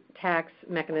different tax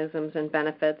mechanisms and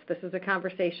benefits. This is a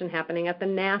conversation happening at the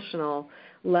national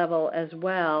level as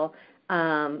well,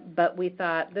 but we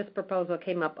thought this proposal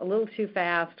came up a little too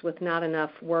fast with not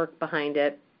enough work behind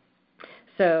it.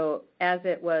 So as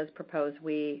it was proposed,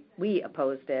 we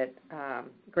opposed it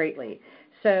greatly.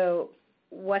 So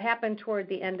what happened toward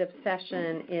the end of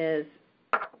session is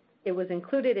it was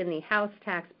included in the House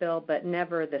tax bill, but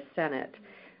never the Senate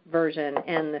version.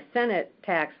 And the Senate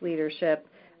tax leadership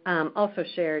also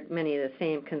shared many of the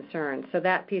same concerns. So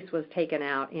that piece was taken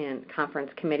out in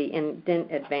conference committee and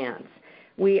didn't advance.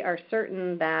 We are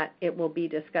certain that it will be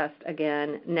discussed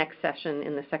again next session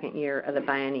in the second year of the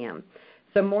biennium.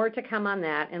 So more to come on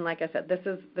that, and like I said, this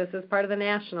is part of the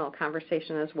national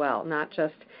conversation as well, not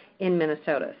just in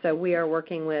Minnesota. So we are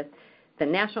working with the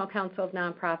National Council of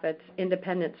Nonprofits,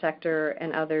 independent sector,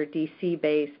 and other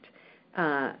DC-based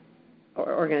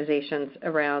organizations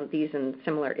around these and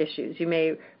similar issues. You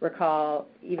may recall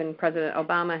even President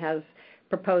Obama has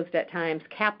proposed at times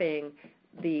capping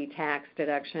the tax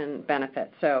deduction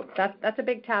benefit. So that's a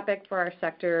big topic for our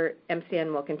sector.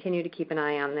 MCN will continue to keep an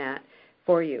eye on that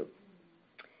for you.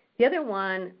 The other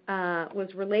one was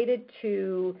related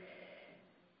to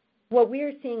what we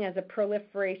are seeing as a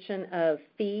proliferation of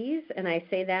fees, and I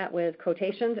say that with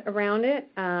quotations around it,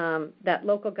 that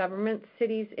local government,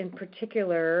 cities in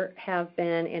particular, have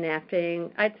been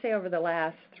enacting, I'd say over the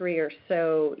last 3 or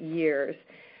so years.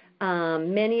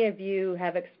 Many of you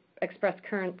have expressed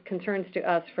current concerns to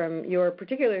us from your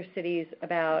particular cities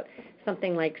about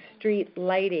something like street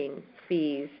lighting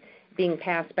fees being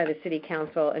passed by the City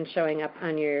Council and showing up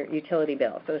on your utility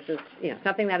bill. So this is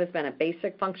something that has been a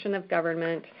basic function of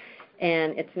government,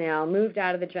 and it's now moved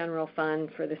out of the general fund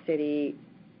for the city,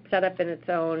 set up in its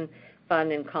own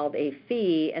fund and called a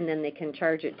fee, and then they can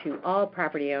charge it to all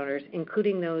property owners,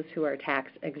 including those who are tax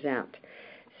exempt.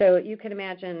 So you can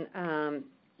imagine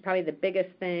probably the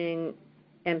biggest thing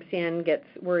MCN gets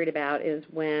worried about is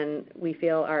when we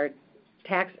feel our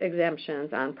tax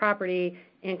exemptions on property,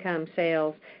 income,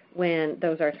 sales, when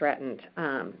those are threatened.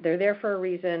 They're there for a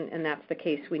reason, and that's the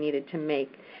case we needed to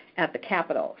make at the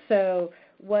Capitol. So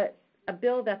what a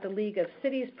bill that the League of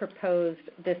Cities proposed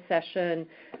this session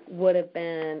would have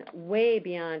been way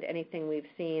beyond anything we've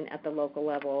seen at the local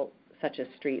level, such as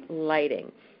street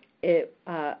lighting. It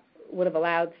would have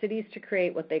allowed cities to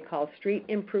create what they call street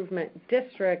improvement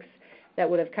districts that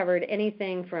would have covered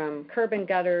anything from curb and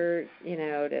gutter,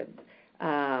 to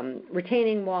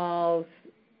retaining walls,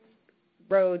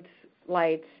 roads,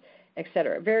 lights, et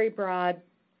cetera. Very broad.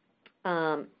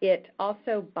 It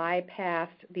also bypassed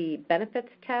the benefits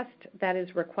test that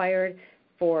is required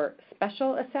for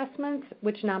special assessments,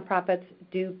 which nonprofits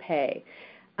do pay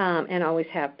and always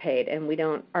have paid, and we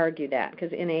don't argue that,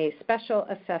 because in a special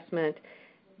assessment,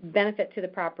 benefit to the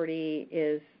property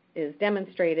is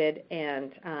demonstrated,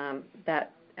 and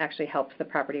that actually helps the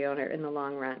property owner in the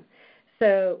long run.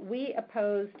 So we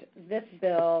opposed this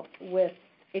bill with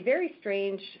a very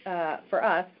strange, for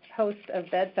us, host of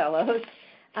bedfellows.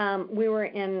 We were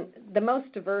in the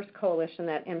most diverse coalition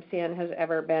that MCN has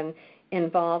ever been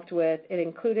involved with. It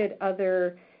included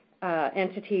other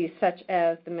entities such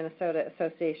as the Minnesota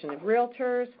Association of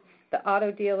Realtors, the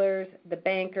auto dealers, the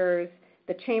bankers,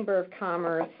 the Chamber of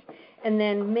Commerce, and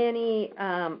then many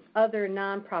other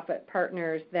nonprofit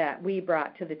partners that we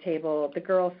brought to the table, the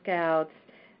Girl Scouts,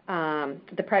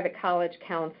 the Private College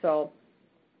Council,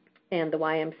 and the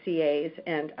YMCAs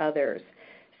and others.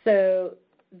 So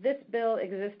this bill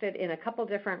existed in a couple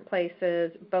different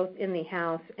places, both in the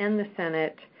House and the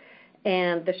Senate,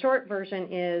 and the short version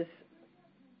is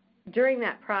during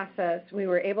that process we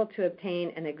were able to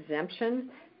obtain an exemption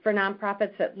for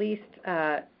nonprofits, at least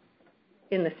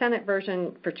in the Senate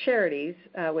version for charities,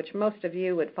 which most of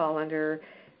you would fall under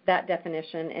that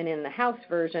definition, and in the House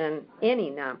version, any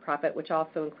nonprofit, which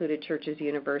also included churches,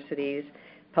 universities,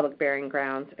 public burying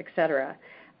grounds, etc.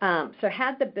 So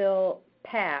had the bill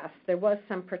passed, there was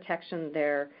some protection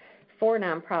there for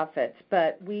nonprofits,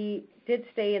 but we did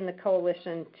stay in the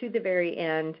coalition to the very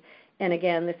end, and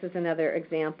again, this is another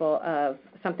example of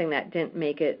something that didn't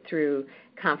make it through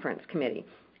conference committee.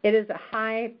 It is a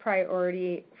high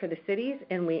priority for the cities,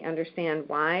 and we understand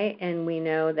why, and we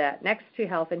know that next to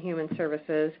Health and Human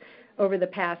Services, over the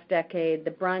past decade,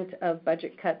 the brunt of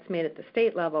budget cuts made at the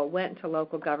state level went to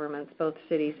local governments, both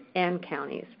cities and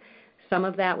counties. Some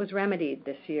of that was remedied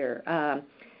this year.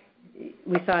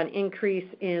 We saw an increase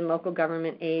in local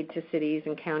government aid to cities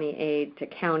and county aid to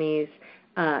counties.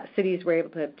 Cities were able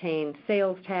to obtain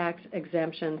sales tax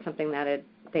exemption, something that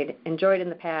they'd enjoyed in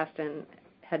the past and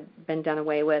had been done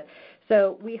away with.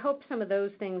 So we hope some of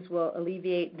those things will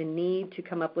alleviate the need to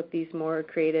come up with these more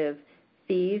creative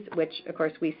fees, which of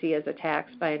course we see as a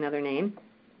tax by another name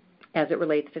as it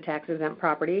relates to tax-exempt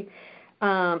property.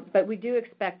 But we do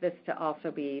expect this to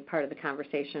also be part of the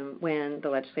conversation when the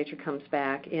legislature comes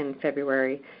back in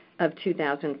February of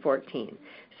 2014.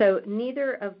 So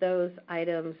neither of those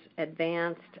items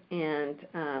advanced, and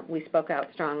we spoke out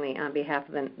strongly on behalf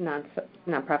of the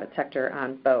nonprofit sector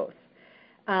on both.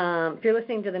 If you're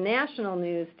listening to the national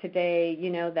news today, you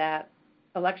know that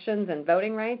elections and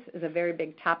voting rights is a very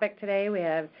big topic today. We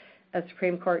have a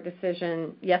Supreme Court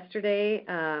decision yesterday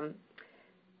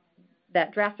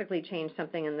that drastically changed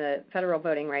something in the Federal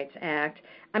Voting Rights Act.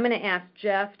 I'm going to ask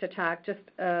Jeff to talk just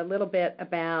a little bit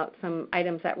about some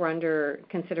items that were under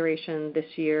consideration this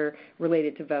year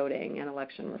related to voting and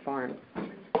election reform.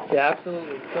 Yeah,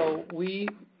 absolutely. So we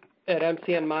at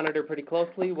MCN monitor pretty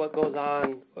closely what goes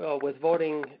on with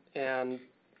voting and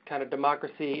kind of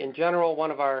democracy in general.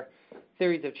 One of our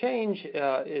theories of change,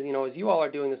 as you all are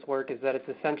doing this work, is that it's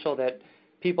essential that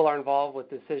people are involved with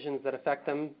decisions that affect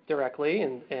them directly,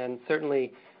 and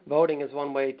certainly voting is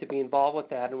one way to be involved with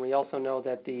that. And we also know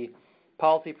that the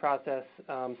policy process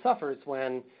suffers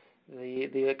when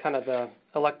the kind of the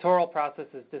electoral process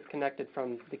is disconnected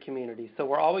from the community. So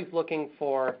we're always looking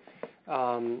for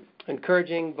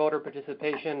encouraging voter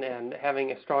participation and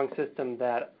having a strong system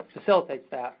that facilitates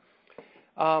that.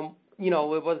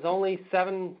 It was only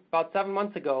about 7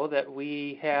 months ago that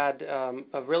we had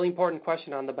a really important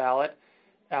question on the ballot.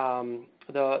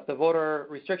 The voter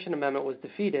restriction amendment was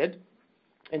defeated,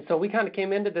 and so we kind of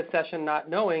came into this session not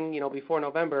knowing, before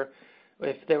November,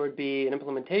 if there would be an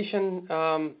implementation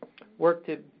work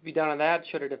to be done on that,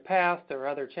 should it have passed, or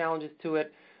other challenges to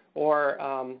it, or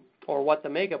what the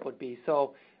makeup would be.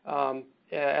 So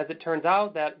as it turns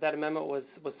out, that amendment was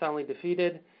soundly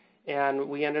defeated, and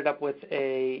we ended up with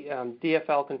a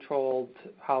DFL-controlled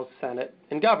House, Senate,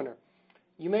 and Governor.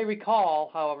 You may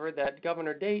recall, however, that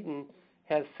Governor Dayton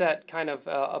has set kind of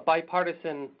a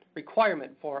bipartisan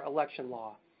requirement for election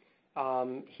law.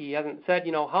 He hasn't said,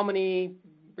 how many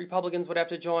Republicans would have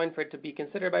to join for it to be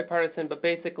considered bipartisan, but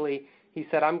basically he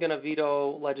said, I'm going to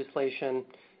veto legislation,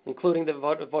 including the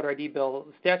voter ID bill,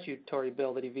 the statutory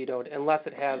bill that he vetoed, unless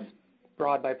it has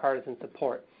broad bipartisan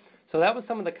support. So that was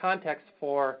some of the context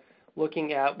for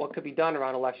looking at what could be done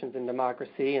around elections and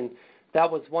democracy, and that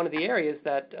was one of the areas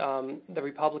that the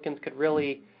Republicans could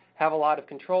really have a lot of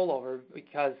control over,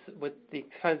 because with the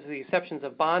kinds of the exceptions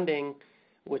of bonding,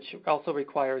 which also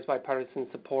requires bipartisan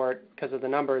support because of the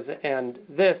numbers, and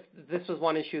this was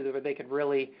one issue where they could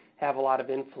really have a lot of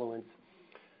influence.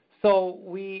 So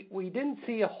we didn't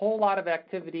see a whole lot of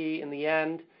activity in the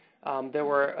end. There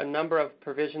were a number of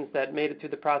provisions that made it through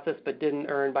the process but didn't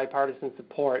earn bipartisan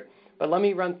support. But let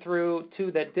me run through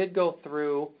two that did go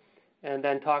through and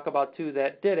then talk about two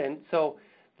that didn't. So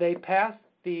they passed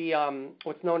the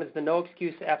what's known as the no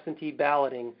excuse absentee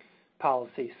balloting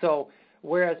policy. So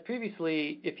whereas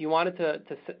previously, if you wanted to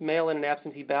mail in an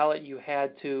absentee ballot, you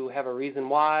had to have a reason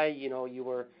why. You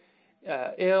were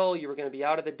ill, you were going to be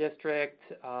out of the district.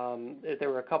 There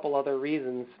were a couple other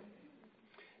reasons.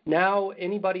 Now,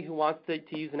 anybody who wants to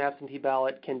use an absentee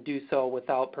ballot can do so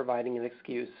without providing an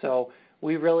excuse. So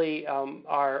we really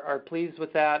are pleased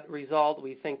with that result.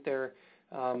 We think there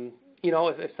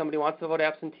if somebody wants to vote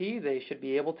absentee, they should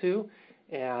be able to,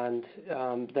 and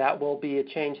that will be a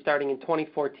change starting in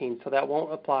 2014, so that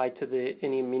won't apply to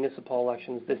any municipal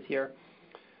elections this year.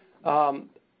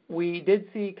 We did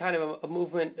see kind of a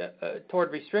movement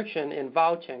toward restriction in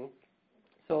vouching,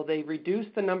 so they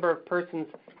reduced the number of persons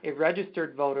a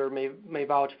registered voter may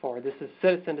vouch for. This is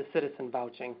citizen-to-citizen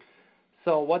vouching.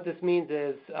 So what this means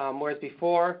is, whereas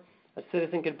before a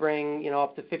citizen could bring,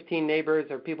 up to 15 neighbors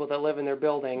or people that live in their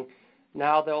building,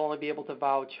 now they'll only be able to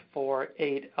vouch for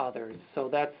 8 others. So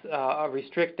that's a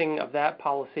restricting of that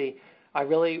policy. I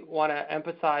really want to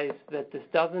emphasize that this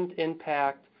doesn't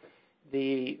impact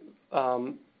the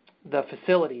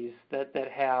facilities that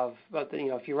have,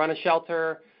 if you run a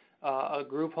shelter, a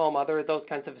group home, other those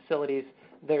kinds of facilities,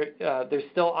 there's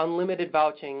still unlimited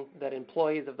vouching that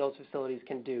employees of those facilities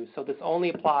can do. So this only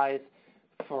applies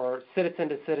for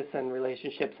citizen-to-citizen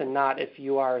relationships and not if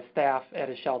you are a staff at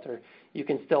a shelter. You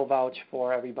can still vouch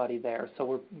for everybody there.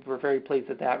 So we're very pleased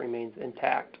that remains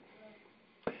intact.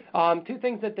 2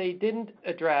 things that they didn't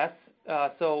address.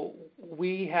 So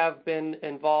we have been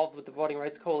involved with the Voting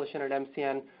Rights Coalition at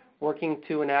MCN working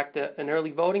to enact an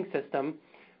early voting system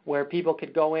where people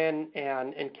could go in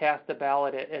and cast a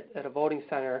ballot at a voting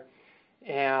center,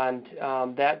 and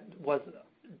that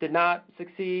did not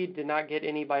succeed, did not get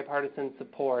any bipartisan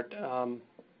support,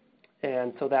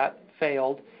 and so that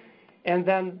failed. And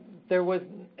then there was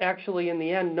actually, in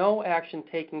the end, no action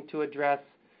taken to address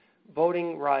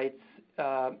voting rights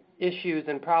issues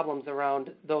and problems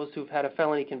around those who've had a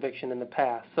felony conviction in the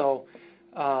past. So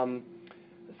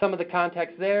some of the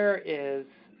context there is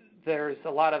there's a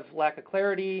lot of lack of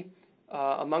clarity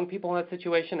among people in that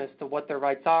situation as to what their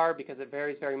rights are, because it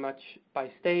varies very much by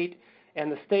state,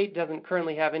 and the state doesn't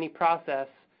currently have any process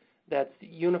that's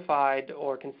unified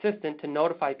or consistent to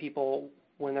notify people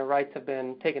when their rights have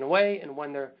been taken away and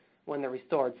when they're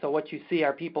restored. So what you see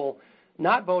are people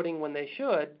not voting when they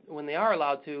should, when they are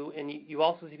allowed to, and you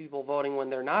also see people voting when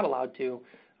they're not allowed to,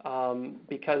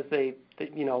 because they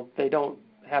don't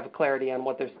have clarity on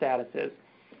what their status is.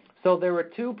 So there were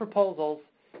 2 proposals.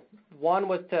 One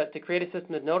was to create a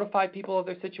system to notify people of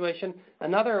their situation.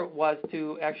 Another was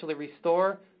to actually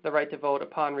restore the right to vote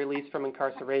upon release from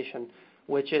incarceration,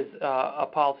 which is a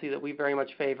policy that we very much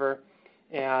favor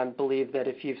and believe that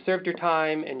if you've served your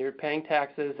time and you're paying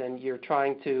taxes and you're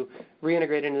trying to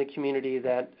reintegrate into the community,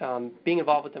 that being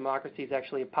involved with democracy is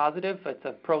actually a positive. It's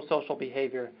a pro-social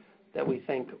behavior that we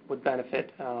think would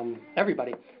benefit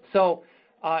everybody. So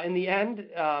in the end,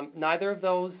 neither of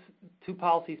those 2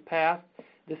 policies passed.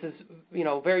 This is,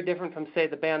 very different from, say,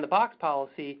 the ban the box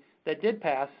policy that did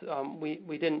pass. We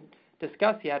didn't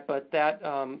discuss yet, but that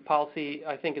policy,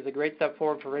 I think, is a great step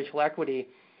forward for racial equity.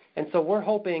 And so we're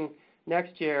hoping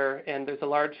next year, and there's a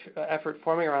large effort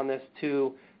forming around this,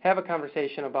 to have a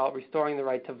conversation about restoring the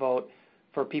right to vote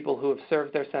for people who have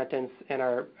served their sentence and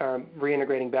are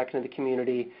reintegrating back into the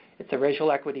community. It's a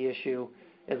racial equity issue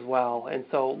as well. And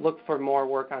so look for more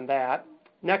work on that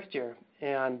next year.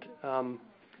 And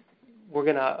we're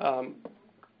going to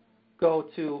go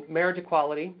to marriage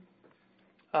equality.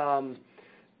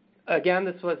 Again,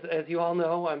 this was, as you all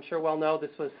know, I'm sure well know,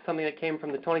 this was something that came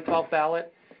from the 2012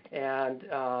 ballot. And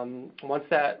once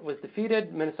that was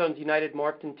defeated, Minnesotans United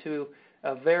morphed into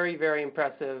a very, very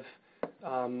impressive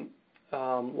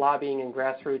lobbying and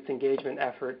grassroots engagement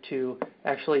effort to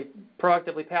actually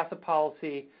proactively pass a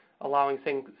policy allowing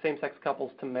same-sex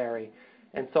couples to marry.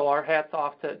 And so our hats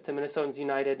off to Minnesotans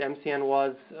United. MCN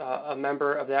was a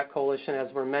member of that coalition, as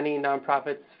were many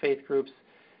nonprofits, faith groups,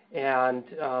 and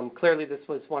clearly this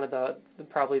was one of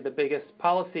probably the biggest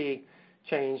policy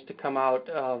change to come out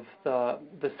of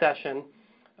the session.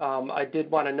 I did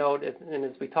want to note, and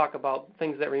as we talk about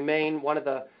things that remain, one of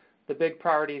the big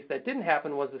priorities that didn't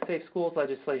happen was the Safe Schools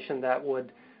legislation that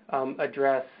would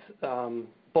address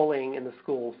bullying in the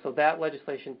schools. So that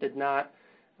legislation did not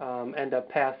end up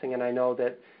passing, and I know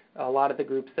that a lot of the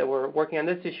groups that were working on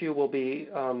this issue will be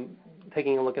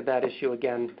taking a look at that issue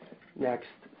again next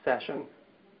session.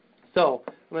 So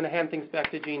I'm going to hand things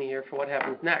back to Jeannie here for what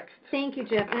happens next. Thank you,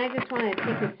 Jeff. And I just want to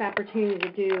take this opportunity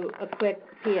to do a quick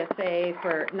PSA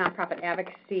for nonprofit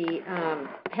advocacy,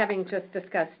 having just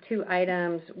discussed 2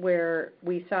 items where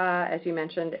we saw, as you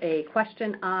mentioned, a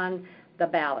question on the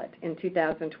ballot in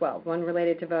 2012, one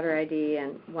related to voter ID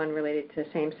and one related to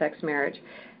same-sex marriage.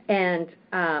 And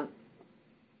I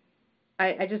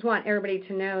just want everybody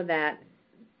to know that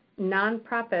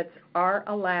nonprofits are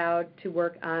allowed to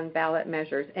work on ballot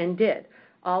measures and did.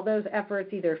 All those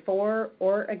efforts, either for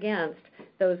or against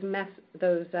those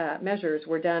measures,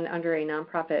 were done under a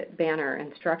nonprofit banner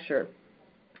and structure.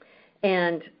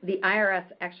 And the IRS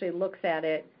actually looks at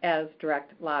it as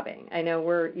direct lobbying. I know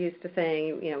we're used to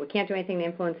saying, we can't do anything to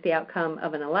influence the outcome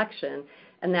of an election,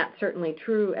 and that's certainly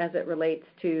true as it relates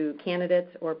to candidates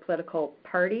or political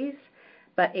parties,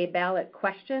 but a ballot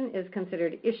question is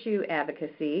considered issue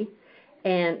advocacy,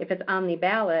 and if it's on the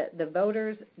ballot, the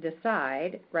voters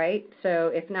decide, right? So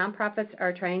if nonprofits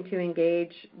are trying to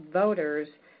engage voters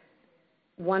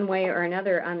one way or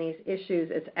another on these issues,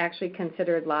 it's actually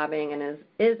considered lobbying and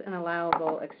is an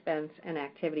allowable expense and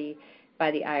activity by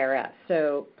the IRS.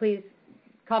 So please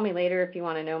call me later if you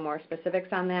want to know more specifics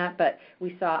on that, but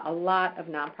we saw a lot of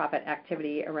nonprofit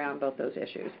activity around both those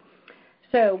issues.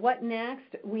 So what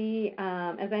next? We,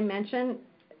 as I mentioned,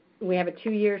 we have a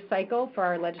 2-year cycle for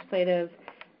our legislative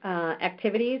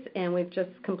activities, and we've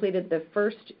just completed the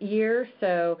first year.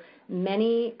 So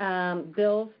many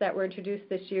bills that were introduced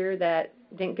this year that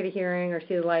didn't get a hearing or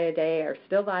see the light of day are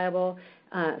still viable,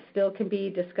 still can be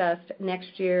discussed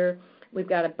next year. We've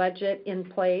got a budget in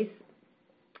place.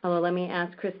 Although let me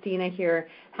ask Christina here,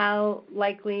 how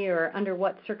likely or under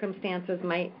what circumstances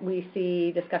might we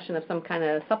see discussion of some kind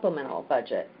of supplemental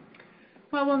budget?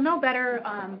 Well, we'll know better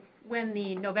when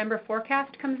the November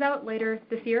forecast comes out later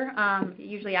this year. It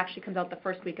usually actually comes out the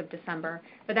first week of December.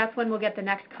 But that's when we'll get the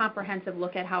next comprehensive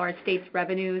look at how our state's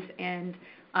revenues and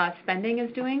spending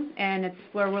is doing, and it's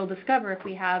where we'll discover if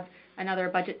we have another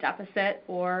budget deficit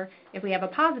or if we have a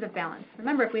positive balance.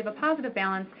 Remember, if we have a positive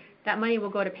balance, that money will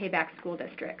go to pay back school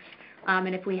districts.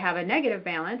 And if we have a negative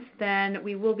balance, then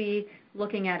we will be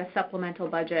looking at a supplemental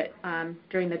budget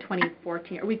during the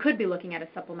 2014, or we could be looking at a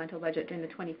supplemental budget during the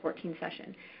 2014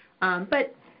 session.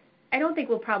 But I don't think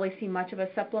we'll probably see much of a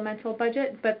supplemental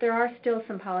budget, but there are still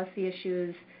some policy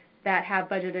issues that have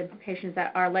budget implications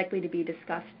that are likely to be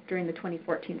discussed during the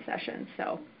 2014 session.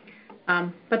 So,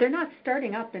 but they're not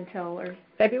starting up until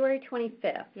February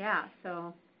 25th. Yeah.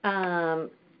 So.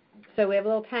 So we have a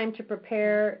little time to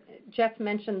prepare. Jeff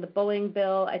mentioned the bullying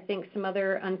bill. I think some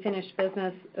other unfinished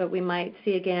business we might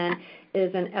see again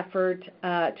is an effort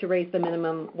to raise the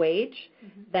minimum wage.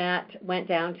 Mm-hmm. That went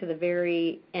down to the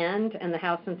very end, and the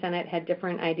House and Senate had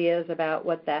different ideas about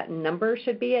what that number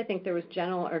should be. I think there was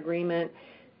general agreement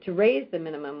to raise the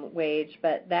minimum wage,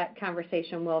 but that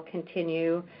conversation will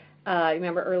continue.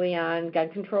 Remember early on, gun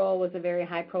control was a very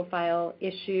high-profile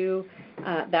issue.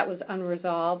 That was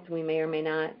unresolved. We may or may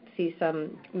not see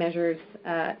some measures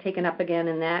taken up again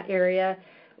in that area.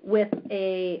 With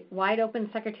a wide-open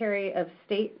Secretary of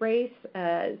State race,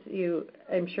 as you,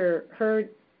 I'm sure, heard,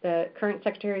 the current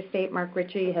Secretary of State, Mark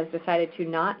Ritchie, has decided to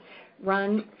not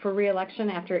run for re-election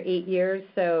after 8 years.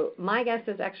 So my guess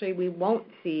is actually we won't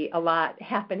see a lot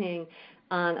happening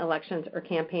on elections or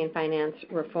campaign finance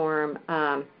reform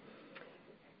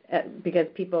because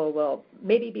people will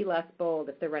maybe be less bold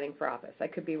if they're running for office. I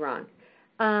could be wrong.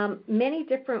 Many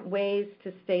different ways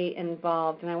to stay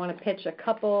involved, and I want to pitch a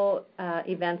couple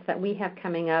events that we have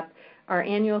coming up. Our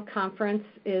annual conference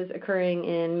is occurring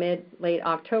in mid-late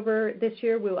October this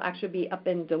year. We will actually be up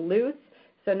in Duluth,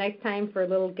 so nice time for a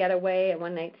little getaway, a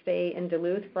one-night stay in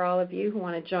Duluth for all of you who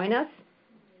want to join us.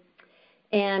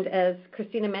 And as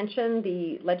Christina mentioned,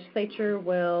 the legislature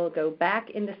will go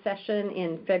back into session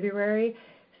in February.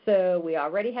 So we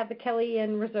already have the Kelly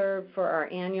in reserve for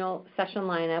our annual session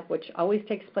lineup, which always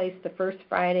takes place the first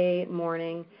Friday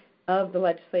morning of the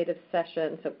legislative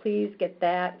session. So please get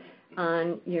that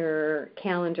on your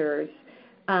calendars.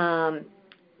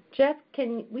 Jeff,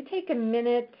 can we take a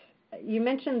minute? You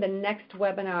mentioned the next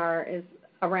webinar is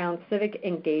around civic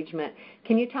engagement.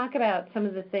 Can you talk about some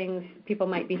of the things people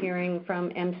might be hearing from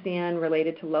MCN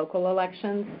related to local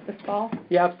elections this fall?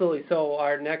 Yeah, absolutely. So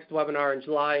our next webinar in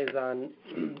July is on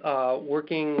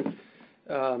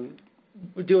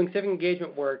doing civic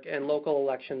engagement work and local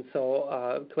elections.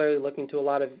 So clearly looking to a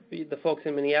lot of the folks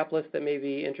in Minneapolis that may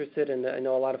be interested, and I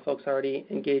know a lot of folks already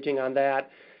engaging on that.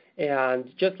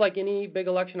 And just like any big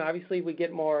election, obviously we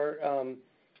get more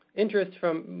interest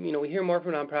from, we hear more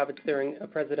from nonprofits during a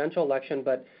presidential election,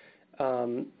 but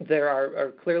there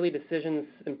are clearly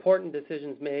important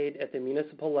decisions made at the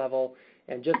municipal level,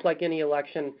 and just like any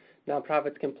election,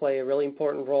 nonprofits can play a really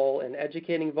important role in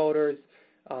educating voters,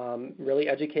 really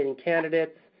educating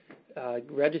candidates,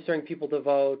 registering people to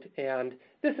vote, and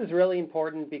this is really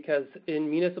important because in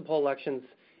municipal elections,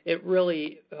 it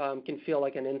really can feel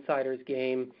like an insider's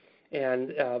game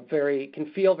and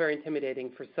can feel very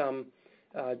intimidating for some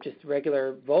just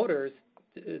regular voters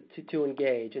to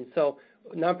engage. And so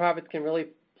nonprofits can really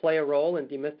play a role in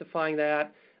demystifying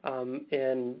that,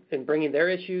 in bringing their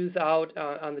issues out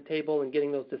on the table and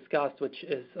getting those discussed, which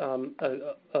is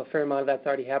a fair amount of that's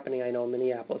already happening, I know, in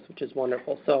Minneapolis, which is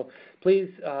wonderful. So please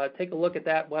take a look at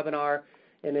that webinar.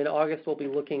 And in August, we'll be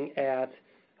looking at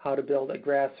how to build a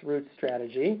grassroots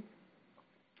strategy.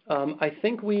 I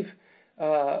think we've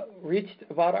reached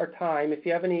about our time. If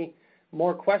you have any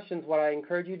more questions, what I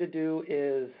encourage you to do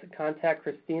is contact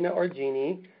Christina or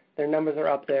Jeannie. Their numbers are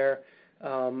up there.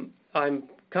 I'm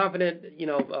confident,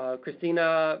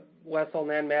 Christina Wessel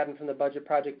and Ann Madden from the Budget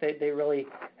Project, they really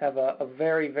have a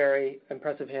very, very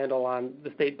impressive handle on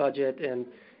the state budget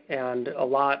and a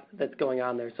lot that's going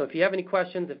on there. So if you have any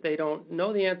questions, if they don't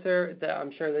know the answer,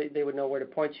 I'm sure they would know where to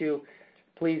point you.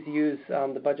 Please use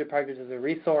the Budget Project as a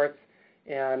resource,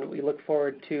 and we look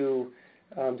forward to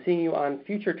seeing you on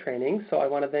future trainings. So I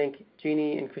want to thank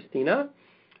Jeannie and Christina,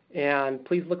 and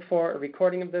please look for a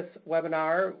recording of this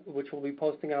webinar, which we'll be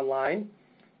posting online.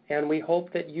 And we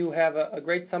hope that you have a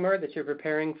great summer, that you're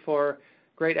preparing for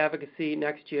great advocacy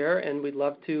next year, and we'd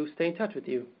love to stay in touch with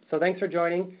you. So thanks for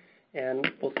joining, and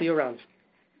we'll see you around.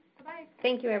 Bye-bye.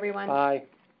 Thank you, everyone. Bye.